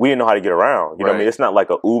know, we didn't know how to get around. You know what I mean? It's not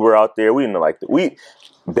like an Uber out there. We didn't know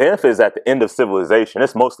Banff is at the end of civilization.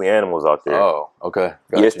 It's mostly animals out there. Oh, okay.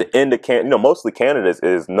 Yeah, it's the end of Canada. You know, mostly Canada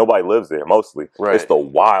is nobody lives there, mostly. Right. It's the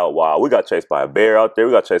wild. We got chased by a bear out there.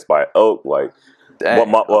 We got chased by an elk, like.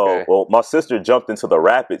 Dang, my sister jumped into the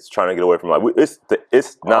rapids trying to get away from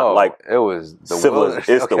it's not like it was the wilderness.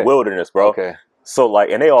 It's the wilderness, bro. Okay. So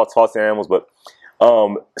like, and they all toss the animals, but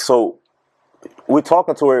so we're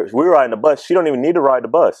talking to her. We were riding the bus. She don't even need to ride the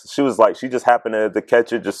bus. She was like, she just happened to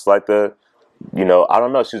catch it, just like I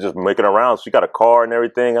don't know. She was just making around. She got a car and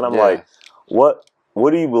everything, and I'm like, what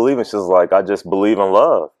do you believe in? She's like, I just believe in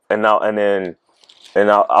love. And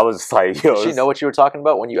I was just like, yo. Did she know what you were talking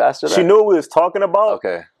about when you asked her that? She knew what we was talking about.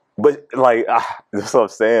 Okay. But, like, that's what I'm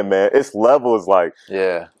saying, man. It's levels, like.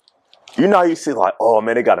 Yeah. You know how you see, like, oh,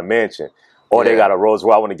 man, they got a mansion. Or they got a Rolls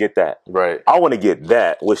Royce. I want to get that. Right. I want to get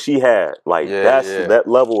that, what she had. Like, that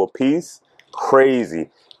level of peace,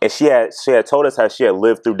 crazy. And she had told us how she had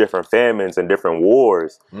lived through different famines and different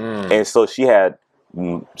wars. And so she had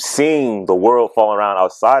seen the world fall around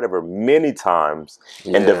outside of her many times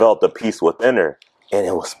and developed a peace within her. And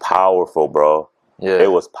it was powerful, bro. Yeah. It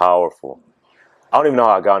was powerful. I don't even know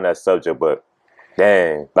how I got on that subject, but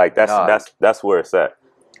dang, like that's where it's at.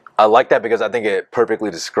 I like that because I think it perfectly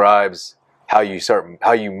describes how you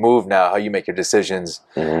move now, how you make your decisions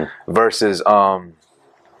versus a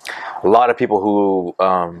lot of people who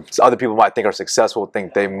other people might think are successful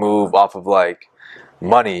think they move off of like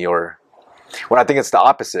money, or when I think it's the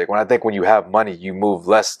opposite. When you have money, you move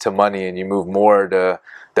less to money and you move more to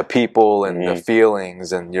the people and the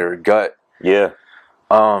feelings and your gut. Yeah.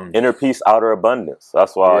 Inner peace, outer abundance.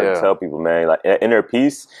 That's why I tell people, man, like inner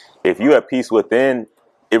peace, if you have peace within,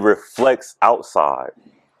 it reflects outside.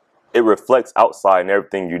 It reflects outside in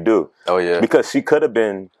everything you do. Oh, yeah. Because she could have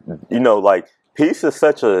been, like, peace is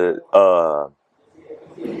such a,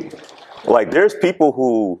 like, there's people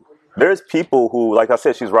who, like I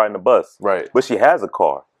said, she's riding a bus. Right. But she has a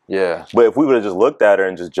car. Yeah. But if we would have just looked at her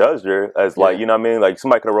and just judged her as like, you know what I mean? Like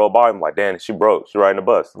somebody could have rolled by and like, damn, she broke. She riding a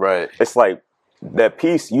bus. Right. It's like that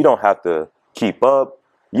peace, you don't have to keep up.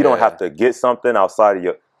 You don't have to get something outside of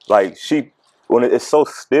your, like when it's so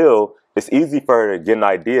still, it's easy for her to get an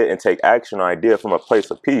idea and take action on an idea from a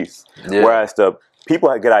place of peace. Yeah. Whereas the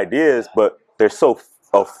people get ideas, but they're so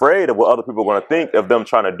afraid of what other people are going to think of them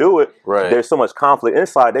trying to do it. Right. There's so much conflict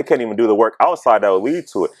inside, they can't even do the work outside that will lead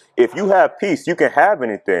to it. If you have peace, you can have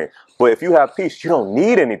anything. But if you have peace, you don't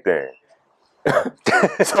need anything.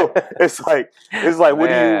 So it's like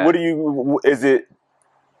what do you is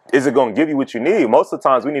it going to give you what you need? Most of the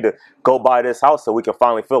times we need to go buy this house so we can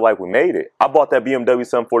finally feel like we made it. I bought that BMW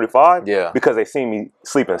 745 because they seen me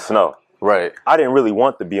sleep in snow. Right. I didn't really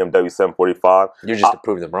want the BMW 745. You're just to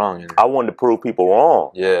prove them wrong. You know? I wanted to prove people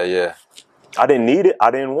wrong. Yeah, yeah. I didn't need it.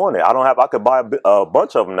 I didn't want it. I could buy a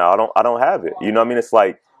bunch of them now. I don't have it. You know what I mean? It's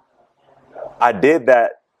like I did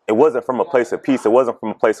that. It wasn't from a place of peace. It wasn't from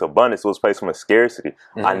a place of abundance. It was a place from a scarcity.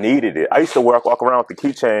 I needed it. I used to walk around with the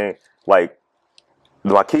keychain like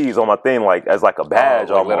my keys on my thing like as like a badge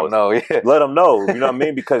like, almost. let them know, yeah. Let them know, you know what I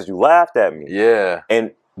mean? Because you laughed at me. Yeah.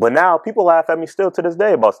 But now people laugh at me still to this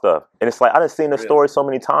day about stuff. And it's like, I done seen this story so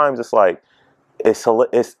many times. It's like, it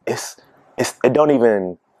don't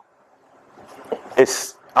even,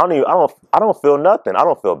 I don't feel nothing. I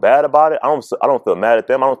don't feel bad about it. I don't feel mad at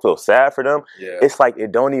them. I don't feel sad for them. Yeah. It's like,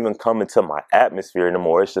 it don't even come into my atmosphere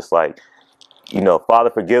anymore. It's just like, Father,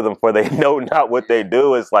 forgive them for they know not what they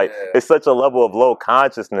do. It's like, it's such a level of low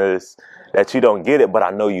consciousness that you don't get it, but I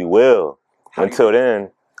know you will. Until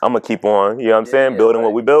then, I'm going to keep on, you know what I'm saying, building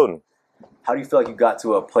what we're building. How do you feel like you got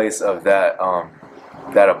to a place of that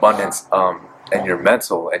that abundance in your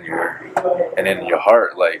mental and in your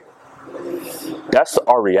heart? Like, that's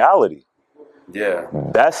our reality. Yeah.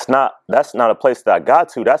 That's not a place that I got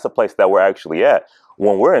to. That's a place that we're actually at.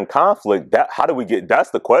 When we're in conflict, that's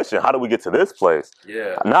the question. How do we get to this place?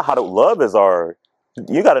 Yeah. Not love is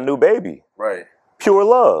you got a new baby. Right. Pure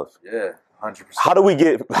love. Yeah. 100%. How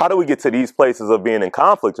do we get to these places of being in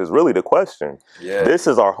conflict is really the question. Yeah. This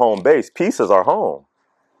is our home base. Peace is our home.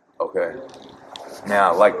 Okay. Man, I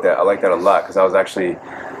like that. I like that a lot because I was actually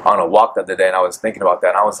on a walk the other day and I was thinking about that.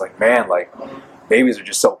 And I was like, man, like babies are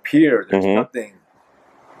just so pure. There's nothing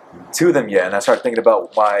to them yet. And I started thinking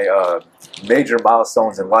about my major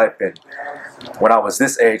milestones in life. And when I was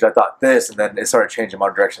this age, I thought this, and then it started changing my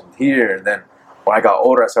direction here. And then when I got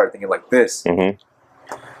older, I started thinking like this.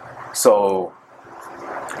 So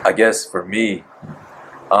I guess for me,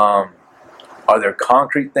 are there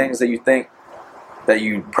concrete things that you think that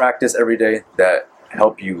you practice every day that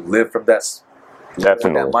help you live from that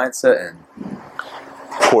mindset? And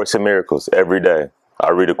Course in Miracles every day.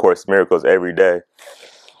 I read a Course in Miracles every day.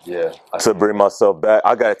 Yeah. To bring myself back.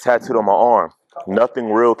 I got it tattooed on my arm.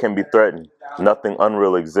 Nothing real can be threatened. Nothing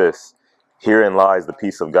unreal exists. Herein lies the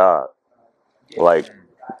peace of God. Like,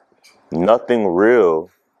 nothing real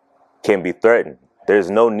can be threatened. There's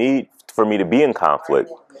no need for me to be in conflict.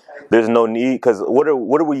 There's no need, because what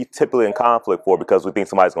are we typically in conflict for? Because we think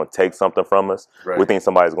somebody's going to take something from us. Right. We think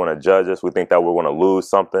somebody's going to judge us. We think that we're going to lose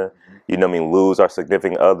something. You know what I mean? Lose our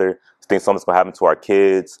significant other. Think something's going to happen to our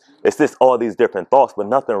kids. It's just all these different thoughts, but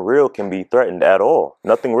nothing real can be threatened at all.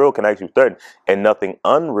 Nothing real can actually be threatened, and nothing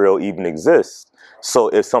unreal even exists. So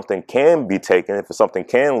if something can be taken, if something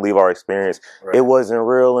can leave our experience, it wasn't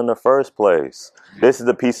real in the first place. This is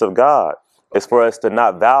the peace of God. It's for us to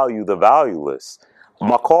not value the valueless.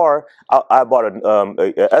 My car, I bought an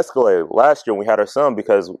Escalade last year when we had our son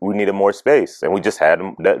because we needed more space, and we just had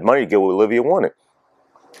that money to get what Olivia wanted.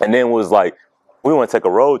 And then it was like, we want to take a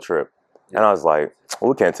road trip. And I was like,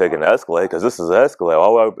 we can't take an Escalade because this is an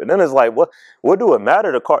Escalade. And then it's like, what do it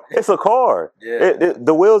matter? The car, it's a car. Yeah.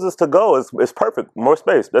 The wheels is to go. It's perfect. More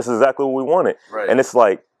space. That's exactly what we wanted. Right. And it's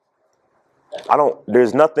like,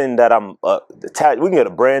 there's nothing that I'm attached. We can get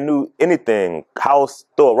a brand new anything, house,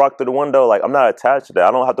 throw a rock through the window. Like, I'm not attached to that.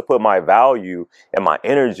 I don't have to put my value and my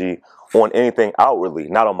energy on anything outwardly,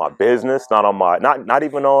 not on my business, not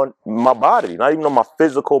even on my body, not even on my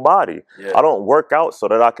physical body. Yeah. I don't work out so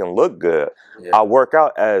that I can look good. Yeah. I work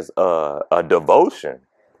out as a devotion.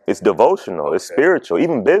 It's devotional. It's spiritual.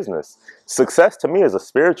 Even business. Success to me is a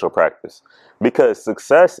spiritual practice because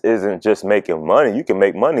success isn't just making money. You can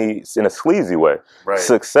make money in a sleazy way. Right.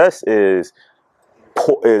 Success is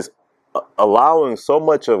allowing so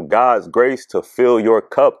much of God's grace to fill your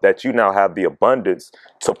cup that you now have the abundance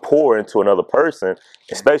to pour into another person,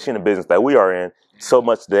 especially in the business that we are in. So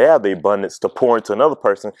much they have the abundance to pour into another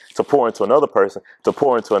person, to pour into another person, to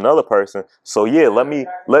pour into another person. So yeah, let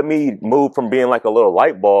me move from being like a little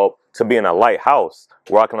light bulb to being a lighthouse,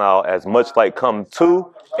 where I can allow as much light come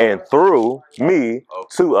to and through me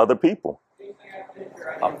to other people.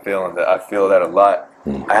 I'm feeling that. I feel that a lot.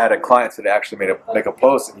 I had a client today actually make a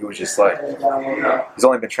post, and he was just like, he's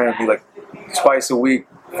only been training me like twice a week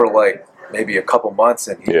for like maybe a couple months,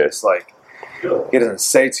 and he's just like, he doesn't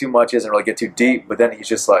say too much, he doesn't really get too deep, but then he's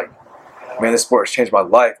just like, man, this sport has changed my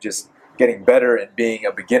life, just getting better and being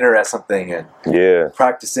a beginner at something, and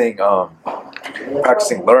practicing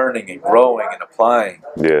learning and growing and applying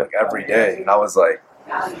like every day. And I was like,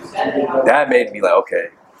 that made me like, okay,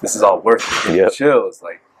 this is all worth it. Yep. Chills.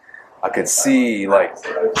 Like, I could see like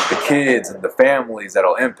the kids and the families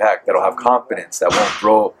that'll impact, that'll have confidence, that won't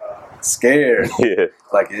grow scared.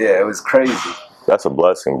 Like, it was crazy. That's a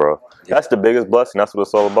blessing, bro. That's the biggest blessing. That's what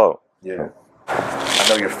it's all about. Yeah. I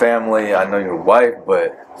know your family, I know your wife,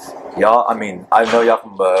 but y'all, I mean, I know y'all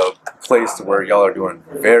from a place where y'all are doing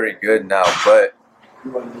very good now, but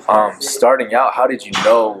starting out, how did you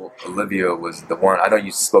know Olivia was the one? I know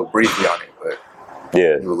you spoke briefly on it, but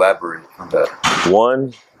you elaborate on that.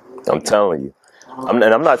 One, I'm telling you, And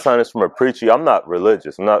I'm not saying this from a preachy. I'm not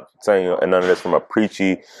religious. I'm not saying none of this from a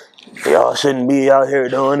preachy. Y'all shouldn't be out here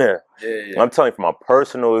doing that. Yeah. I'm telling you from my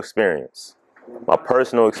personal experience. My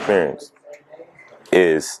personal experience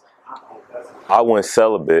is I went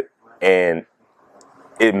celibate, and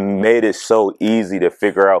it made it so easy to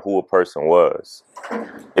figure out who a person was.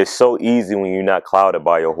 It's so easy when you're not clouded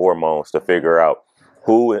by your hormones to figure out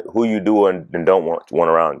who you do and don't want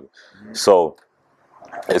around you. So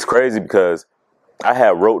it's crazy because I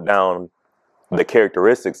had wrote down the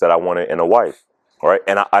characteristics that I wanted in a wife, right?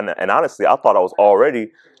 And honestly, I thought I was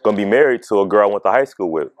already gonna be married to a girl I went to high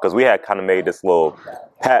school with, because we had kind of made this little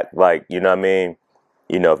pact, like, you know what I mean?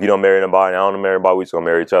 You know, if you don't marry anybody, I don't marry anybody, we just gonna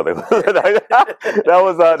marry each other. that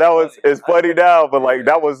was it's funny now, but like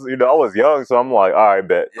that was, you know, I was young, so I'm like, all right,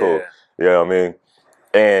 bet, cool. You know what I mean?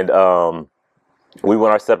 And we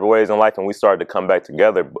went our separate ways in life, and we started to come back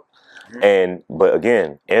together. But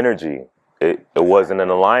again, energy. It wasn't in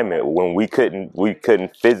alignment. When we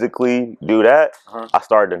couldn't physically do that, I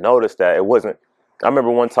started to notice that it wasn't. I remember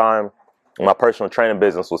one time my personal training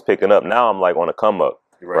business was picking up. Now I'm like on a come up,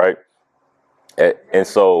 right? And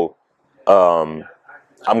so I'm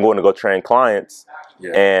going to go train clients,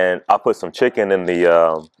 and I put some chicken in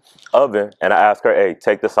the oven, and I asked her, "Hey,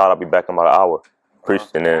 take this out. I'll be back in about an hour."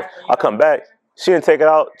 And then I come back. She didn't take it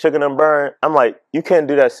out, chicken and burn. I'm like, you can't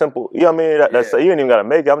do that simple. You know what I mean? That's you ain't even gotta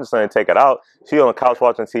make it. I'm just saying take it out. She on the couch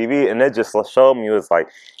watching TV, and it just showed me, it was like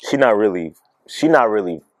she not really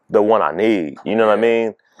the one I need. You know what I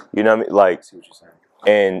mean? You know what I mean? Like,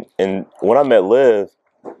 and when I met Liv,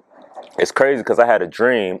 it's crazy because I had a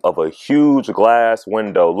dream of a huge glass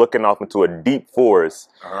window looking off into a deep forest,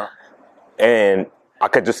 and I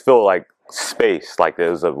could just feel like space, like it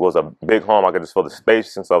was a big home. I could just feel the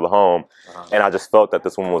spaciousness of the home, and I just felt that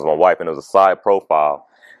this woman was my wife, and it was a side profile.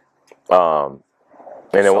 And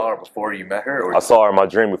you saw her before you met her? Or I saw her in my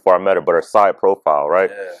dream before I met her, but her side profile, right?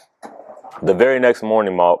 Yeah. The very next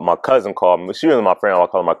morning, my cousin called me. She was my friend. I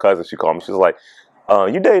call her my cousin. She called me. She was like,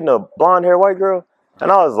 "You dating a blonde hair white girl?"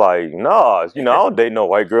 And I was like, "No, you know, I don't date no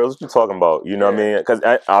white girls. What you talking about?" You know what I mean? Because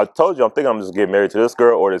I told you, I'm thinking I'm just getting married to this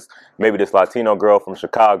girl or maybe this Latino girl from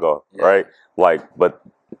Chicago, right? Like, but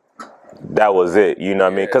that was it. You know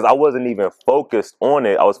what I mean? Because I wasn't even focused on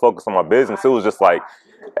it. I was focused on my business. It was just like,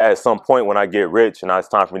 at some point when I get rich and it's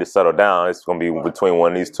time for me to settle down, it's going to be between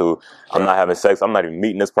one of these two. I'm not having sex. I'm not even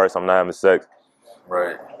meeting this person. I'm not having sex.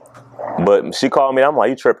 Right. But she called me. I'm like,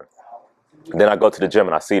 you tripping? Then I go to the gym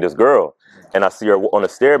and I see this girl. And I see her on the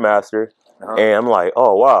Stairmaster, and I'm like,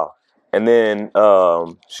 oh, wow. And then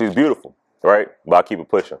she's beautiful, right? But I keep it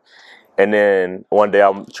pushing. And then one day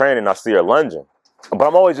I'm training, I see her lunging. But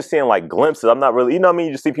I'm always just seeing, like, glimpses. I'm not really, you know what I mean?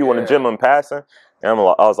 You just see people in the gym and passing. And I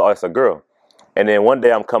was like, oh, it's a girl. And then one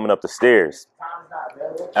day I'm coming up the stairs.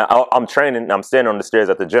 And I'm training. I'm standing on the stairs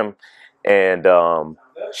at the gym. And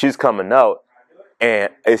she's coming out.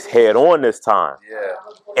 And it's head on this time.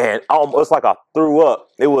 And it's like I threw up.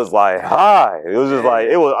 It was like, hi. It was just like,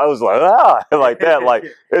 I was like, ah, like that. Like,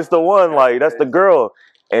 it's the one, like, that's the girl.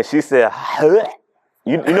 And she said,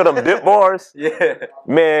 you know them dip bars? Yeah.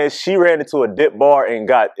 Man, she ran into a dip bar and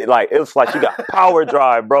got, like, it was like she got power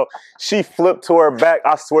drive, bro. She flipped to her back.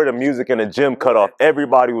 I swear the music in the gym cut off.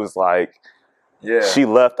 Everybody was like, she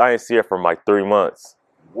left. I didn't see her for like 3 months.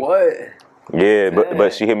 What? Yeah,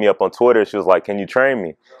 but she hit me up on Twitter. She was like, "Can you train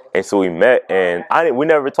me?" And so we met, and we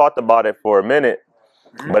never talked about it for a minute.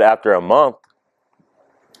 But after a month,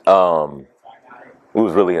 we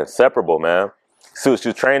was really inseparable, man. So she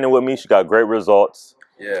was training with me. She got great results.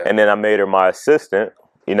 Yeah. And then I made her my assistant.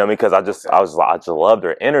 You know what I mean? Because I just loved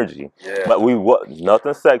her energy. Yeah. But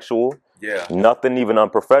nothing sexual. Yeah. Nothing even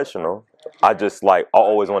unprofessional. I just I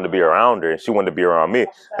always wanted to be around her, and she wanted to be around me.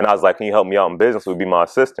 And I was like, "Can you help me out in business? Would be my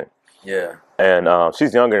assistant." Yeah. And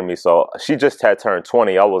she's younger than me, so she just had turned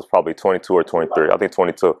 20. I was probably 22 or 23. I think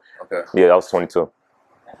 22. Okay. Yeah, I was 22.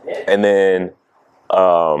 And then,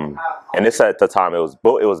 and this at the time it was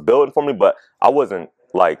building for me, but I wasn't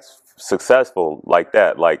like successful like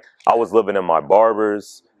that. Like, I was living in my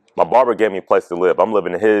barber's. My barber gave me a place to live. I'm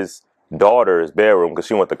living in his daughter's bedroom because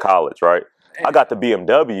she went to college, right? I got the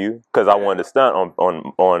BMW because I wanted to stunt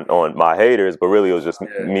on my haters, but really it was just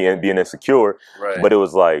me and being insecure. Right. But it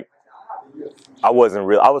was like, I wasn't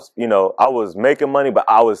real. I was making money, but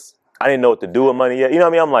I didn't know what to do with money yet. You know what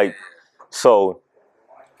I mean? I'm like, so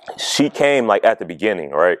she came like at the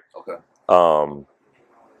beginning, right? Okay.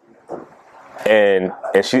 And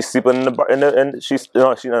she's sleeping in the bar, and she's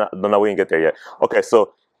no, we didn't get there yet. Okay,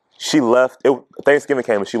 so she left. Thanksgiving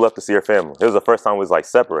came and she left to see her family. It was the first time we was like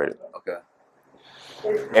separated. Okay.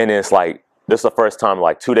 And it's like this is the first time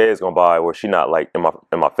like 2 days gone by where she not like in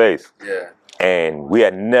my face. Yeah. and we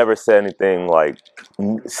had never said anything like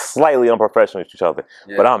slightly unprofessional with each other.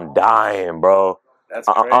 Yeah. But I'm dying, bro. That's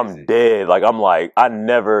crazy. I'm dead. Like I'm like I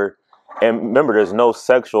never. And remember, there's no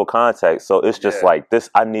sexual contact, so it's just like this.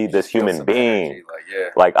 I need this human being.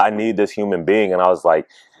 Like I need this human being, and I was like,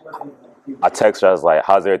 I texted her. I was like,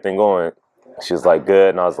 "How's everything going?" She was like, "Good,"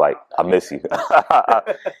 and I was like, "I miss you."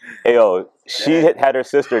 Hey, yo, she had her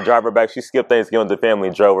sister drive her back. She skipped Thanksgiving with the family,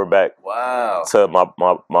 drove her back. Wow. To my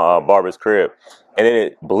barber's crib, and then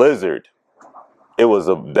it blizzard. It was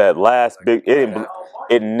that last big.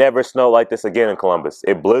 It never snowed like this again in Columbus.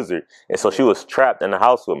 It blizzard, and so she was trapped in the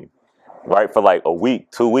house with me. Right, for like a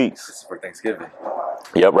week, 2 weeks. This is for Thanksgiving.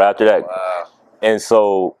 Yep, right after that. Wow. And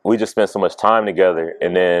so we just spent so much time together.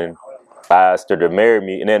 And then I asked her to marry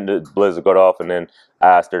me. And then the blizzard got off. And then I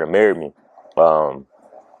asked her to marry me. And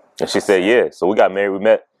she said, yeah. So we got married.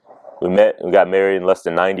 We got married in less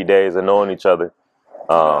than 90 days of knowing each other.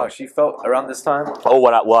 How she felt around this time? Oh,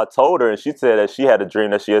 I told her, and she said that she had a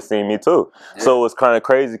dream that she had seen me too. Yeah. So it was kind of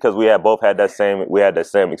crazy because we had that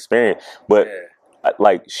same experience. But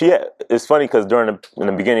like it's funny because in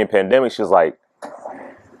the beginning of the pandemic, she was like,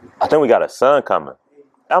 I think we got a son coming.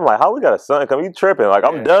 I'm like, how we got a son coming? You tripping? Like,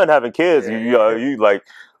 I'm done having kids. You like,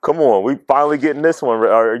 come on, we finally getting this one,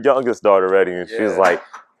 our youngest daughter ready. And she was like,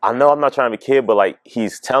 I know I'm not trying to have a kid, but like,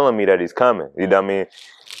 he's telling me that he's coming. You know what I mean?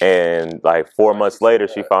 And like 4 months later,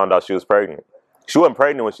 she found out she was pregnant. She wasn't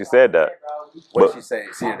pregnant when she said that. What did she say?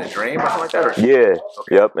 See it in a dream or something like that? Or yeah.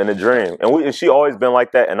 Okay. Yep, in a dream. And she always been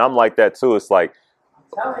like that, and I'm like that too. It's like,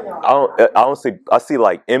 I see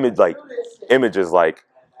like images like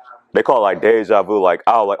they call it like deja vu, like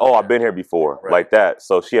oh I've been here before, like that.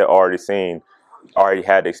 So she had already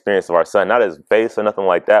had the experience of our son, not his face or nothing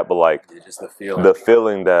like that, but like just the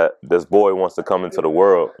feeling that this boy wants to come into the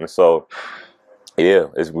world. And so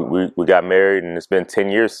we got married, and it's been 10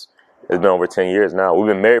 years. It's been over 10 years now. We've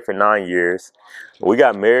been married for 9 years. We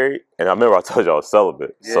got married, and I remember I told you I was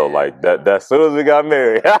celibate. Yeah. So like that as soon as we got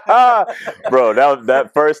married, bro,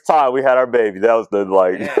 that first time we had our baby, that was the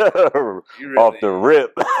off the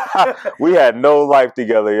rip. We had no life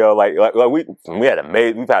together, yo. Like we've had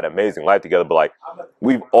amazing life together, but like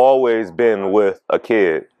we've always been with a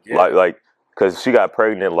kid, like because she got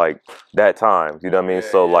pregnant like that time. You know what I mean?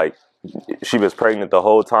 So like. She was pregnant the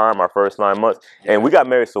whole time, our first 9 months, and we got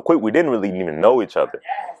married so quick we didn't really even know each other.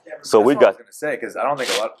 So that's we got. I was gonna say because I don't think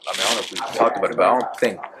a lot. I mean, I don't know if we talked about it, but I don't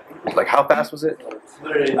think like how fast was it?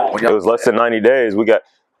 It was less than 90 days. We got.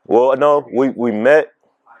 Well, no, we met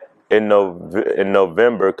in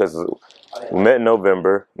November because we met in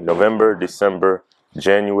November, December,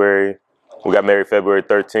 January. We got married February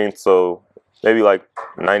 13th, so maybe like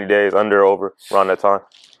 90 days under or over around that time.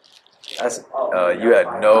 That's you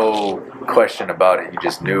had no question about it. You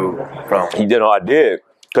just knew from. You know, I did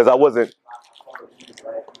because I wasn't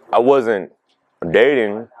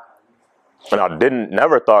dating, and I wasn't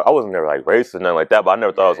never like racist or nothing like that. But I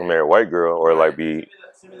never thought I was gonna marry a white girl or like be,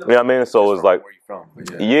 you know what I mean? So it was like, where you from?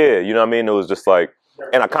 Yeah, you know what I mean. It was just like,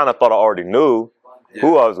 and I kind of thought I already knew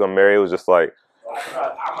who I was gonna marry. It was just like.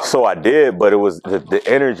 So I did, but it was the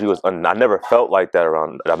energy was. I never felt like that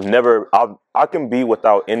around. I can be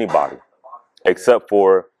without anybody, except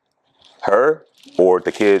for her or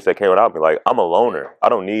the kids that came without me. Like I'm a loner. I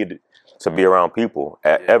don't need to be around people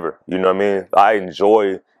ever. You know what I mean? I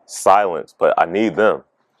enjoy silence, but I need them.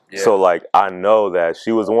 Yeah. So like I know that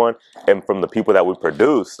she was one, and from the people that we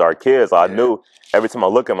produced, our kids, I knew every time I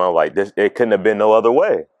look at them, I'm like, this. It couldn't have been no other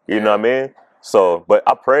way. You know what I mean? So, but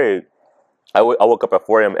I prayed. I woke up at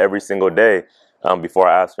 4 a.m. every single day before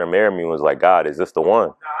I asked her to marry me. Was like, God, is this the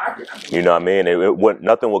one? You know what I mean?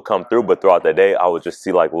 Nothing would come through, but throughout the day, I would just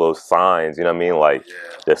see like little signs. You know what I mean? Like,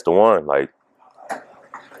 that's the one. Like,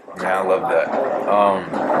 yeah, I love that.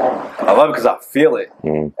 I love it because I feel it.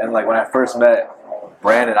 And like when I first met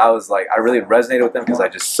Brandon, I was like, I really resonated with him because I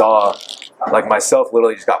just saw like myself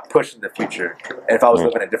literally just got pushed in the future. And if I was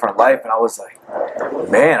living a different life, and I was like,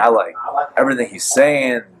 man, I like everything he's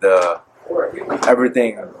saying.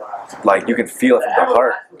 Everything, like you can feel it from the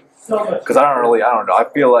heart. Because I don't know. I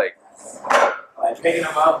feel like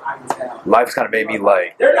life's kind of made me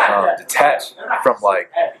like detached from like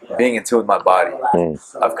being in tune with my body.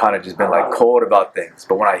 I've kind of just been like cold about things.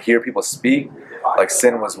 But when I hear people speak, like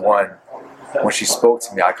Sin was one. When she spoke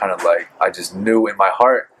to me, I kind of like I just knew in my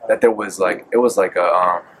heart that there was like there was like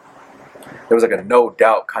a no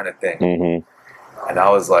doubt kind of thing. And I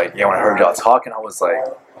was like, when I heard y'all talking, I was like.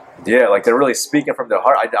 Yeah, like they're really speaking from their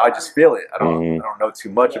heart. I just feel it. I don't know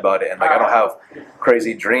too much about it, and like I don't have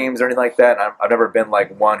crazy dreams or anything like that. And I've never been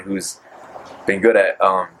like one who's been good at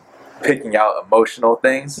picking out emotional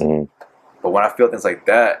things. But when I feel things like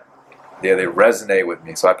that, Yeah, they resonate with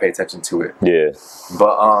me, so I pay attention to it. Yeah.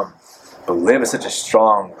 But Liv is such a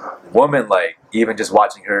strong woman. Like even just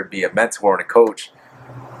watching her be a mentor and a coach.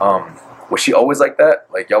 Was she always like that?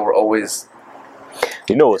 Like y'all were always.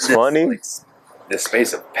 You know what's funny? Like, this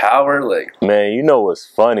space of power, like man. You know what's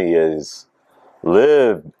funny is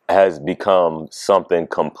Liv has become something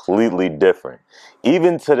completely different.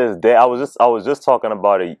 Even to this day, I was just talking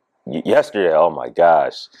about it yesterday. Oh my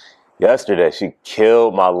gosh. Yesterday, she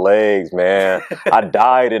killed my legs, man. I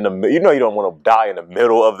died in the. You know, you don't want to die in the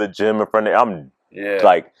middle of the gym in front of. I'm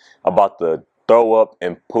like about to throw up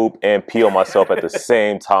and poop and pee on myself at the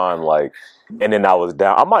same time, like. And then I was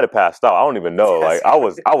down. I might have passed out. I don't even know. Like I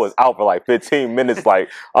was out for like 15 minutes. Like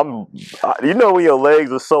you know, when your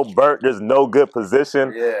legs are so burnt, there's no good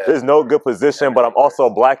position. Yeah. There's no good position. But I'm also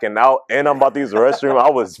blacking out, and I'm about to use the restroom. I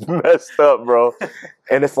was messed up, bro.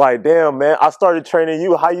 And it's like, damn, man. I started training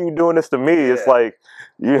you. How you doing this to me? It's like,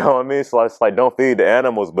 you know what I mean? So it's like, don't feed the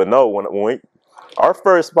animals. But no, when our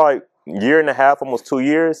first like year and a half, almost 2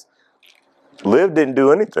 years, Liv didn't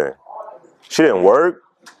do anything. She didn't work.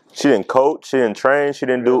 She didn't coach. She didn't train. She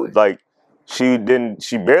didn't do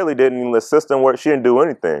she barely did any assistant work. She didn't do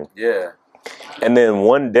anything. Yeah. And then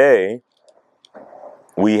one day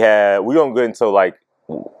we're gonna get into like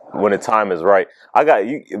when the time is right.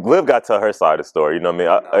 Liv got to tell her side of the story. You know what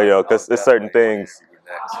I mean? You know, because it's certain things.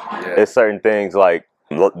 It's certain things like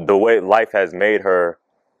the way life had made her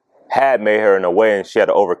in a way, and she had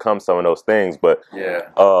to overcome some of those things. But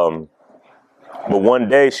but one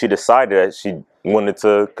day she decided that she wanted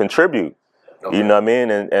to contribute. Okay. You know what I mean?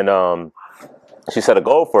 And she set a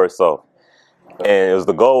goal for herself. And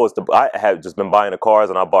I had just been buying the cars,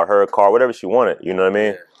 and I bought her a car, whatever she wanted. You know what I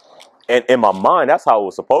mean? Yeah. And in my mind, that's how it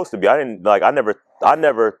was supposed to be. I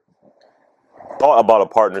never thought about a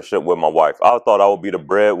partnership with my wife. I thought I would be the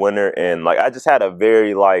breadwinner, and like I just had a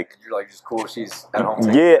very like. You're like, just cool. She's at home.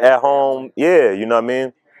 Yeah, at home. Yeah, you know what I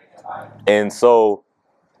mean? And so.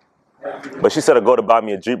 But she said to go to buy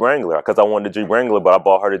me a Jeep Wrangler because I wanted a Jeep Wrangler, but I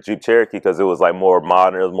bought her the Jeep Cherokee because it was like more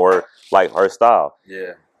modern, it was more like her style.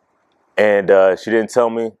 Yeah. And she didn't tell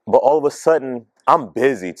me, but all of a sudden I'm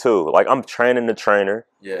busy too. Like I'm training the trainer.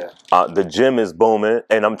 Yeah. The gym is booming,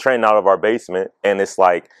 and I'm training out of our basement, and it's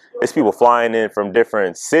people flying in from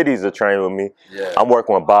different cities to train with me. Yeah. I'm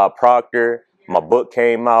working with Bob Proctor. My book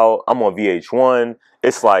came out. I'm on VH1.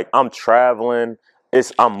 It's like I'm traveling.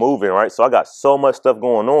 I'm moving, right? So I got so much stuff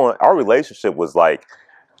going on. Our relationship was like,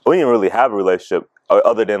 we didn't really have a relationship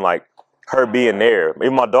other than like her being there.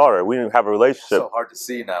 Even my daughter, we didn't have a relationship. So hard to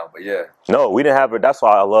see now, but yeah. No, we didn't have it. That's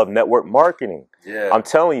why I love network marketing. Yeah. I'm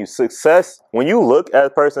telling you, success, when you look at a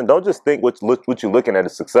person, don't just think what you're looking at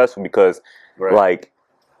is successful because like,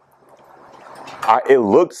 it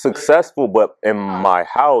looked successful, but in my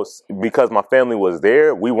house, because my family was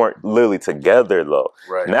there, we weren't literally together though.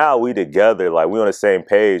 Right. Now we together, like we on the same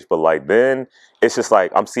page, but like then it's just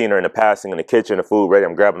like I'm seeing her in the passing in the kitchen, the food ready,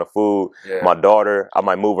 I'm grabbing the food. Yeah. My daughter, I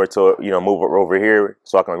might move her over here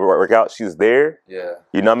so I can work out. She's there. Yeah.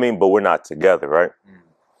 You know what I mean? But we're not together, right?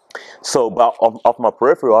 So about off my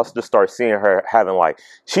peripheral, I just start seeing her having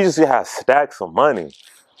she just has stacks of money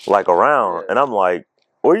around, and I'm like,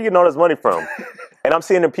 where you getting all this money from? And I'm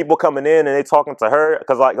seeing the people coming in and they talking to her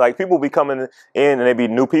because like people be coming in and they be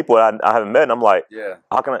new people I haven't met. And I'm like,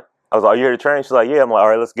 how can I was like, are you here to train? She's like, yeah. I'm like, all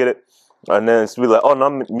right, let's get it. And then she'll be like, oh no,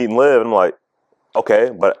 I'm meeting Liv. And I'm like,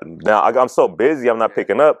 okay, but now I'm so busy, I'm not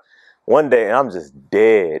picking up. One day and I'm just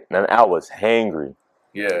dead, and I was hangry.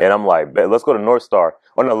 Yeah. And I'm like, bet, let's go to North Star.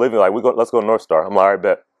 Oh no, Livy, let's go to North Star. I'm like, all right,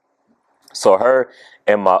 bet. So her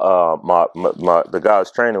and the guy I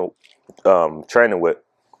was training with,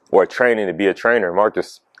 or training to be a trainer,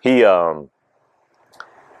 Marcus, they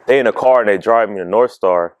in a car and they drive me to North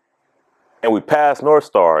Star, and we passed North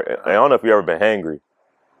Star. I don't know if you ever been hangry,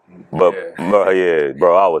 but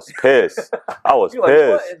bro, I was pissed. I was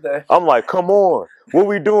pissed. I'm like, come on, what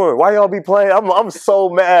we doing? Why y'all be playing? I'm so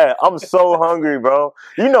mad. I'm so hungry, bro.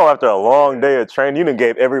 You know, after a long day of training, you done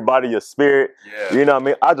gave everybody your spirit. Yeah. You know what I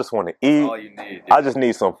mean? I just want to eat. All you need. Yeah. I just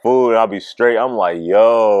need some food and I'll be straight. I'm like,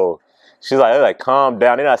 yo. She's like, calm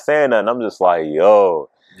down. They're not saying nothing. I'm just like, yo.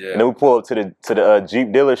 Yeah. And then we pull up to the Jeep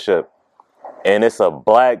dealership, and it's a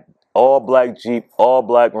all black Jeep, all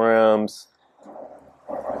black rims,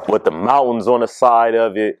 with the mountains on the side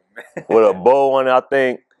of it, with a bow on it, I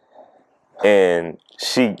think. And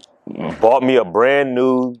she bought me a brand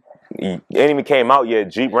new, it ain't even came out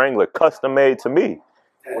yet, Jeep Wrangler, custom made to me.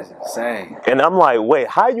 That's insane. And I'm like, wait,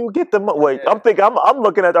 how you get the money? Wait, yeah. I'm thinking, I'm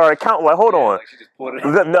looking at our account like, hold on. Like she just put it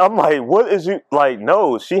in. I'm like, what is you, like,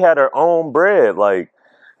 no, she had her own bread. Like,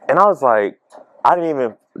 and I was like, I didn't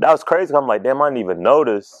even that was crazy. I'm like, damn, I didn't even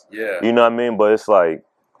notice. Yeah. You know what I mean? But it's like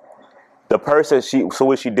the person so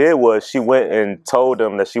what she did was she went and told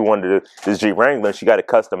them that she wanted this Jeep Wrangler. She got it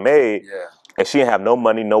custom made. Yeah. And she didn't have no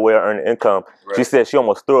money, nowhere to earn income. Right. She said she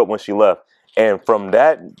almost threw up when she left. And from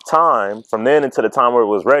that time, from then until the time where it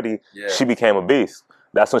was ready, she became a beast.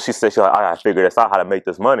 That's when she said, I gotta figure this out, how to make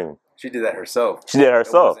this money. She did that herself. She did it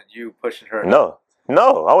herself. It wasn't you pushing her. No,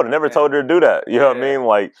 I would have never told her to do that. You know what I mean?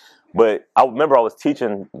 Like, but I remember I was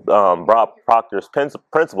teaching Rob Proctor's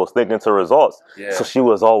principles, thinking to results. Yeah. So she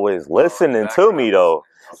was always listening to me though.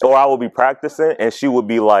 Or I would be practicing and she would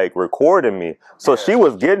be like recording me. So she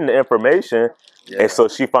was getting the information. Yeah. And so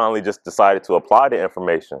she finally just decided to apply the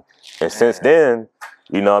information. And since then,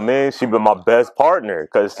 you know what I mean? She's been my best partner.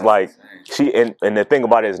 Cause like and the thing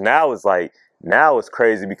about it is now it's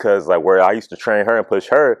crazy because like where I used to train her and push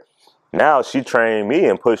her, now she trained me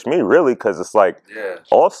and pushed me really. Cause it's like,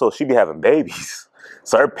 also she be having babies.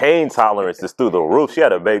 So her pain tolerance is through the roof. She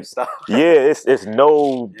had a baby. Yeah, it's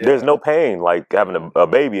no, there's no pain like having a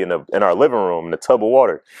baby in our living room in a tub of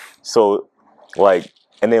water. So like,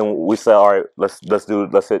 and then we said, all right, let's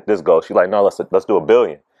hit this goal. She's like, no, let's do $1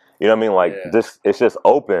 billion. You know what I mean? Like this, it's just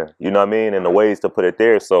open. You know what I mean? And the ways to put it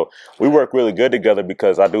there. So we work really good together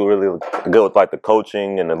because I do really good with like the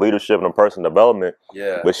coaching and the leadership and the personal development.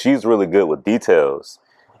 Yeah. But she's really good with details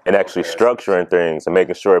and actually structuring things and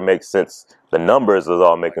making sure it makes sense. The numbers is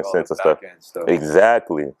all making sense and stuff.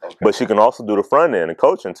 Exactly. Okay. But she can also do the front end and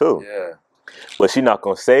coaching too. Yeah. But she's not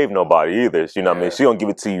gonna save nobody either. You know what I mean? She gonna give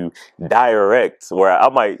it to you direct. Where I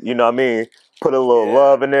might, you know what I mean, put a little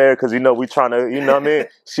love in there because you know we trying to, you know what I mean.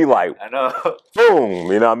 She like, I know,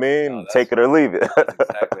 boom, you know what I mean. No, take it or leave it. That's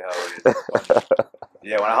exactly how it is.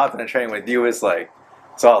 Yeah, when I hopped in a train with you, it's like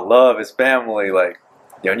it's all love, it's family. Like,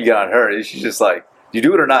 when you get on her, she's just like, you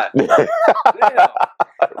do it or not? Damn.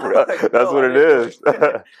 That's what it is.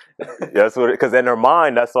 That's what, because in her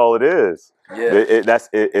mind, that's all it is. Yeah,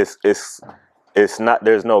 it's not.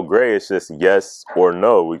 There's no gray. It's just yes or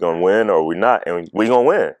no. We gonna win or we not, and we gonna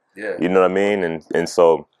win. Yeah, you know what I mean. And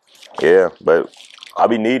so, yeah. But I'll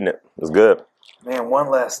be needing it. It's good. Man, one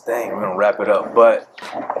last thing. We're gonna wrap it up. But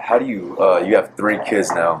how do you? You have 3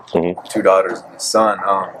 kids now, 2 daughters and a son.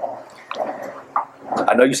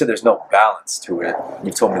 I know you said there's no balance to it.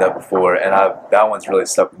 You told me that before, and that one's really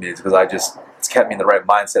stuck with me because it's kept me in the right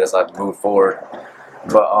mindset as I've moved forward.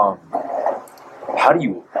 But how do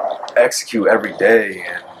you execute every day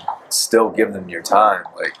and still give them your time?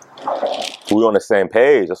 Like, we on the same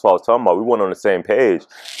page. That's what I was talking about. We weren't on the same page.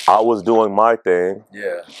 I was doing my thing.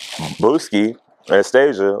 Yeah. Brewski,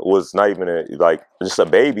 Anastasia was not even just a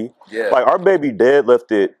baby. Yeah. Like our baby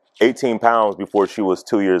deadlifted 18 pounds before she was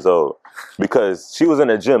 2 years old because she was in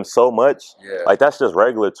the gym so much. Yeah. Like that's just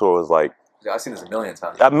regular to her. It was like, yeah, I've seen this a million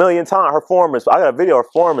times. A million times. Her form is, I got a video, her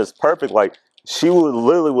form is perfect. Like she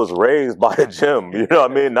literally was raised by the gym, you know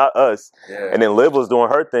what I mean? Not us. Yeah. And then Liv was doing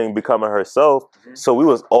her thing, becoming herself. Mm-hmm. So we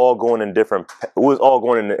was all going in in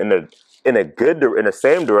the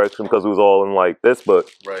same direction because we was all in like this, but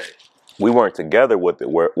we weren't together with it.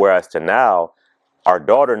 Whereas to now, our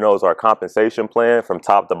daughter knows our compensation plan from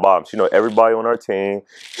top to bottom. She knows everybody on our team.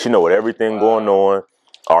 She knows what everything going on.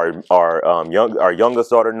 Our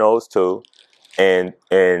youngest daughter knows too, and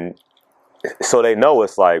so they know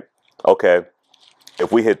it's like, okay,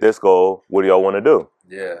 if we hit this goal, what do y'all want to do?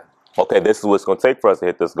 Yeah. Okay, this is what it's gonna take for us to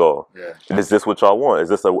hit this goal. Yeah. Is this what y'all want? Is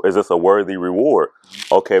this a worthy reward?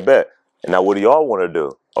 Okay, bet. And now what do y'all want to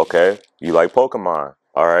do? Okay, you like Pokemon.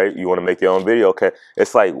 All right, you want to make your own video? Okay,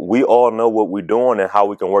 it's like we all know what we're doing and how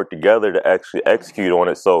we can work together to actually execute on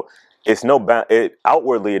it. So it's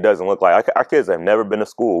outwardly it doesn't look like our kids have never been to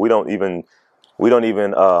school. We don't even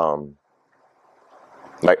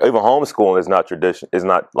like even homeschooling is not tradition. It's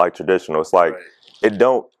not like traditional. It's like it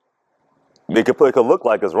could look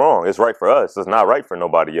like it's wrong. It's right for us. It's not right for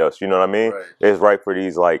nobody else. You know what I mean? Right. It's right for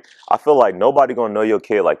these, like, I feel like nobody gonna know your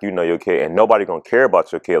kid like you know your kid, and nobody gonna care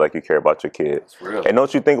about your kid like you care about your kid. It's real. And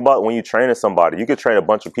don't you think about when you training somebody, you could train a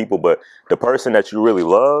bunch of people, but the person that you really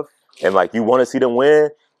love and like you want to see them win,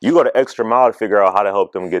 you go the extra mile to figure out how to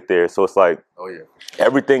help them get there. So it's like,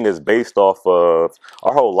 everything is based off of,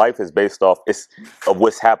 our whole life is based off of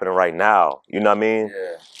what's happening right now. You know what I mean?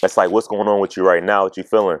 Yeah. It's like, what's going on with you right now? What you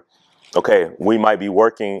feeling? Okay, we might be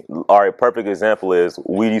working. All right, perfect example is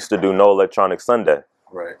we used to do no electronics Sunday.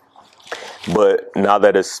 Right. But now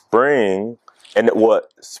that it's spring, and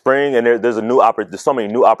there's so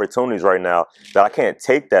many new opportunities right now that I can't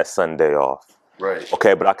take that Sunday off. Right.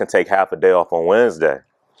 Okay, but I can take half a day off on Wednesday.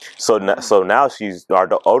 So now she's our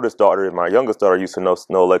oldest daughter and my youngest daughter used to know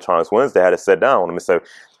electronics Wednesday. I had to sit down with them and say,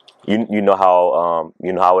 you know how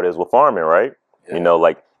it is with farming, right? You know,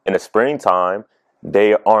 like in the springtime,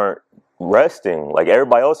 they aren't resting. Like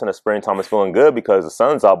everybody else in the springtime is feeling good because the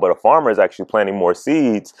sun's out, but a farmer is actually planting more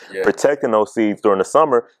seeds, protecting those seeds during the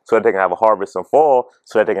summer so that they can have a harvest in fall,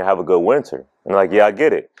 so that they can have a good winter. And like, yeah, I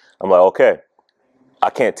get it. I'm like, okay,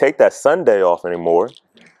 I can't take that Sunday off anymore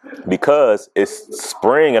because it's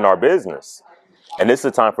spring in our business. And this is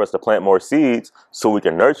the time for us to plant more seeds so we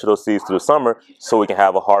can nurture those seeds through the summer so we can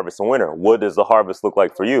have a harvest in winter. What does the harvest look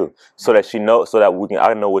like for you? So that she knows, so that we can,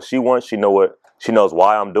 I know what she wants. She knows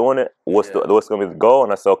why I'm doing it. What's going to be the goal?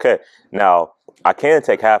 And I said, okay, now I can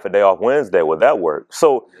take half a day off Wednesday. Will that work?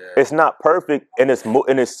 So it's not perfect and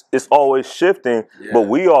it's always shifting, but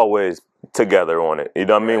we always together on it. You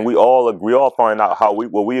know what I mean? We all find out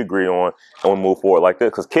what we agree on and we move forward like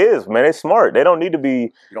this. Because kids, man, they're smart. They don't need to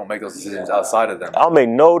be. You don't make those decisions outside of them. I don't make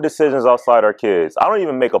no decisions outside our kids. I don't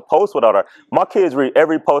even make a post without my kids read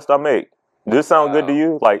every post I make. Does this sound good to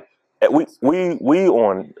you? Like we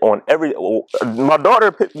on every. My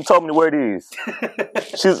daughter told me to wear these.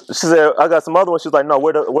 She said I got some other ones. She's like, no,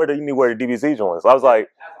 where do you need to wear the DBZ joints? I was like,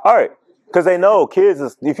 all right. Because they know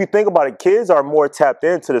if you think about it, kids are more tapped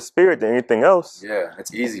into the spirit than anything else. Yeah,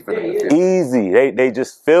 it's easy for them to feel. Easy. They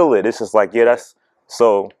just feel it. It's just like, that's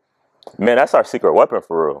our secret weapon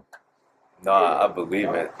for real. No, I believe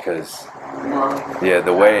it because,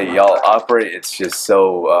 the way y'all operate, it's just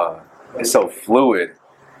so it's so fluid.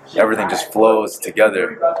 Everything just flows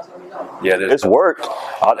together. Yeah, it's work.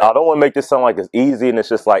 I don't want to make this sound like it's easy and it's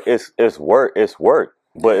just like it's work. It's work.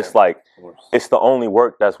 But it's like, it's the only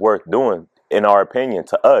work that's worth doing, in our opinion,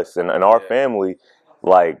 to us and our family.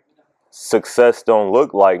 Like, success don't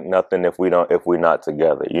look like nothing if we're not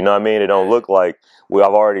together. You know what I mean? It don't look like I've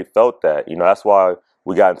already felt that. You know, that's why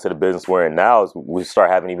we got into the business we're in now. Is we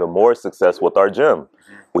start having even more success with our gym.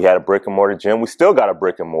 We had a brick and mortar gym. We still got a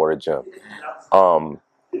brick and mortar gym.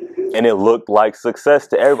 And it looked like success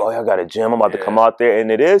to everybody. I got a gym. I'm about to come out there. And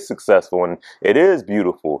it is successful and it is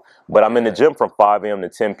beautiful. But I'm in the gym from 5 a.m. to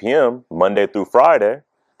 10 p.m. Monday through Friday,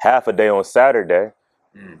 half a day on Saturday.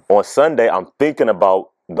 On Sunday, I'm thinking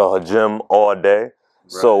about the gym all day. Right.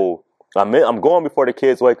 So I'm going before the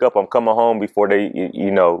kids wake up. I'm coming home I'm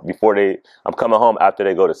coming home after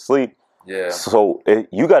they go to sleep. Yeah. So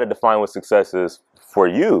you got to define what success is for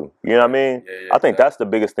you. You know what I mean? I think that's the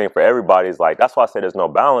biggest thing for everybody. Is like, that's why I say there's no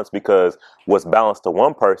balance, because what's balanced to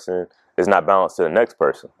one person is not balanced to the next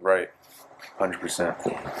person. Right.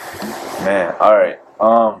 100%. Man. All right.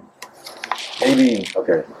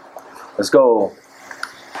 Okay. Let's go.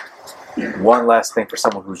 One last thing for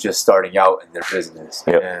someone who's just starting out in their business.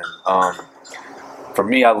 Yep. And for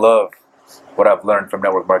me, I love what I've learned from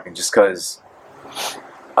network marketing, just because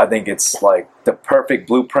I think it's like the perfect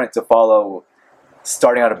blueprint to follow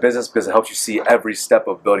starting out a business, because it helps you see every step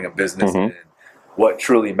of building a business and what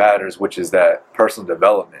truly matters, which is that personal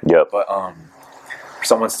development. Yep. But for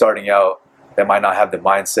someone starting out that might not have the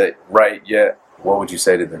mindset right yet, what would you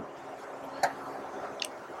say to them?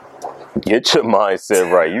 Get your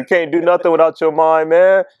mindset right. You can't do nothing without your mind,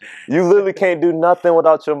 man. You literally can't do nothing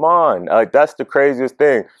without your mind. Like, that's the craziest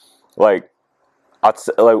thing. Like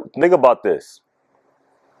think about this.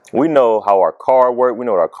 We know how our car works. We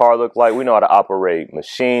know what our car looks like. We know how to operate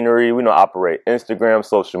machinery. We know how to operate Instagram,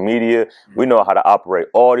 social media. We know how to operate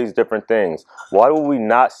all these different things. Why do we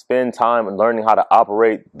not spend time learning how to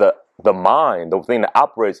operate the mind, the thing that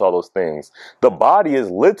operates all those things? The body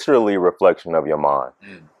is literally a reflection of your mind.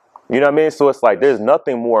 You know what I mean? So it's like, there's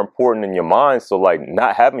nothing more important than your mind. So like,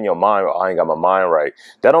 not having your mind, I ain't got my mind right,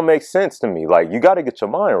 that don't make sense to me. Like, you got to get your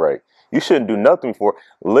mind right. You shouldn't do nothing for,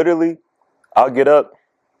 literally, I'll get up.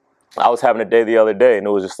 I was having a day the other day and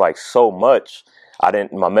it was just like so much.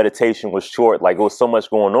 My meditation was short. Like, it was so much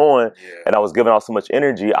going on and I was giving out so much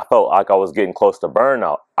energy. I felt like I was getting close to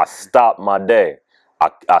burnout. I stopped my day. I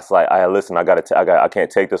was like, listen, I can't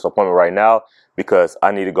take this appointment right now because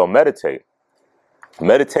I need to go meditate.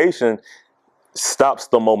 Meditation stops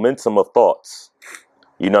the momentum of thoughts.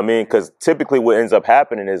 You know what I mean? Because typically what ends up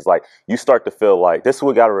happening is like, you start to feel like, this is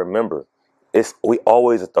what we got to remember. We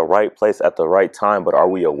always at the right place at the right time, but are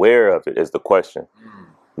we aware of it is the question.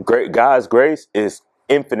 God's grace is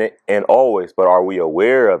infinite and always, but are we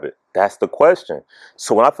aware of it? That's the question.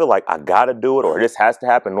 So when I feel like I got to do it, or this has to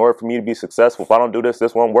happen in order for me to be successful, if I don't do this,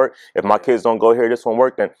 this won't work. If my kids don't go here, this won't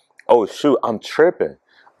work, then, oh shoot, I'm tripping.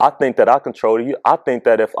 I think that I control you. I think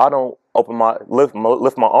that if I don't lift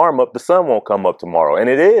my arm up, the sun won't come up tomorrow. And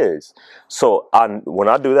it is. So when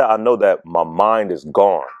I do that, I know that my mind is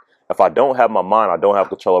gone. If I don't have my mind, I don't have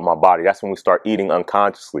control of my body. That's when we start eating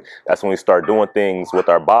unconsciously. That's when we start doing things with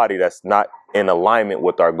our body that's not in alignment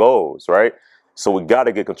with our goals, right? So we got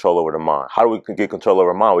to get control over the mind. How do we get control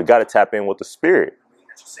over the mind? We got to tap in with the spirit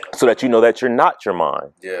so that you know that you're not your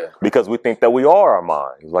mind. Yeah. Because we think that we are our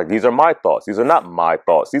mind. Like, these are my thoughts. These are not my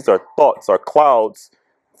thoughts. These are thoughts, are clouds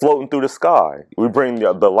floating through the sky. We bring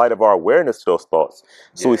the light of our awareness to those thoughts.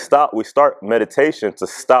 So we start meditation to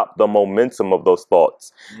stop the momentum of those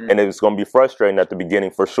thoughts. And it's going to be frustrating at the beginning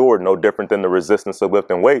for sure, no different than the resistance of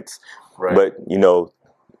lifting weights. Right. But, you know,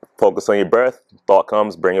 focus on your breath. Thought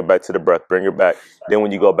comes, bring it back to the breath, bring it back. Then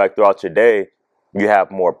when you go back throughout your day, you have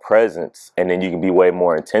more presence, and then you can be way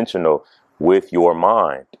more intentional with your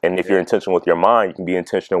mind. And if you're intentional with your mind, you can be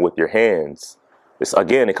intentional with your hands.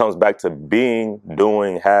 Again, it comes back to being,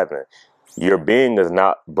 doing, having. Your being is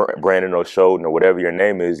not Brandon Oshodin or whatever your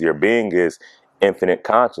name is. Your being is infinite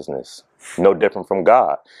consciousness, no different from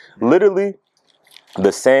God. Literally,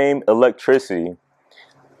 the same electricity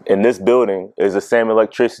in this building is the same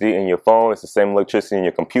electricity in your phone. It's the same electricity in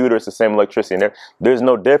your computer. It's the same electricity in there. There's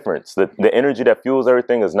no difference. The energy that fuels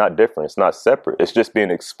everything is not different. It's not separate. It's just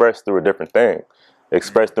being expressed through a different thing,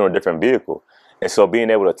 expressed through a different vehicle. And so being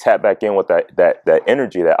able to tap back in with that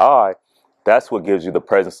energy, that's what gives you the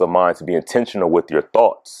presence of mind to be intentional with your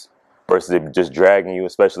thoughts versus it just dragging you,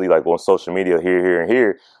 especially like on social media here, and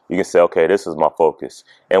here. You can say, okay, this is my focus.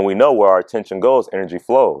 And we know where our attention goes, energy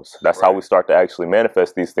flows. That's how we start to actually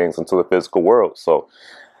manifest these things into the physical world. So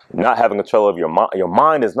not having control of your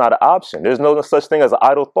mind is not an option. There's no such thing as an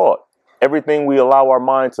idle thought. Everything we allow our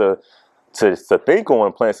mind to think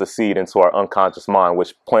on plants a seed into our unconscious mind,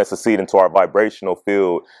 which plants a seed into our vibrational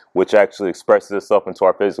field, which actually expresses itself into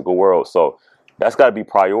our physical world. So that's got to be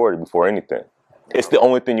priority before anything. It's the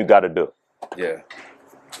only thing you got to do. Yeah.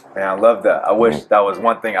 Man, I love that. I wish that was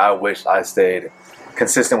one thing I wish I stayed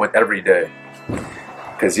consistent with every day.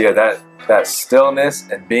 Because, that stillness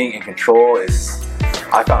and being in control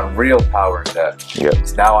I found real power in that. Yeah.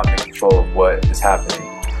 So now I'm in control of what is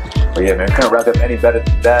happening. But yeah, man, couldn't wrap up any better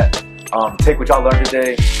than that. Take what y'all learned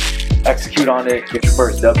today, execute on it, get your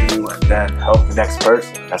first W, and then help the next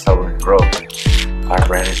person. That's how we're going to grow. All right,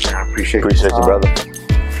 Brandon, I appreciate you, brother.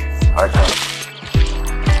 All right,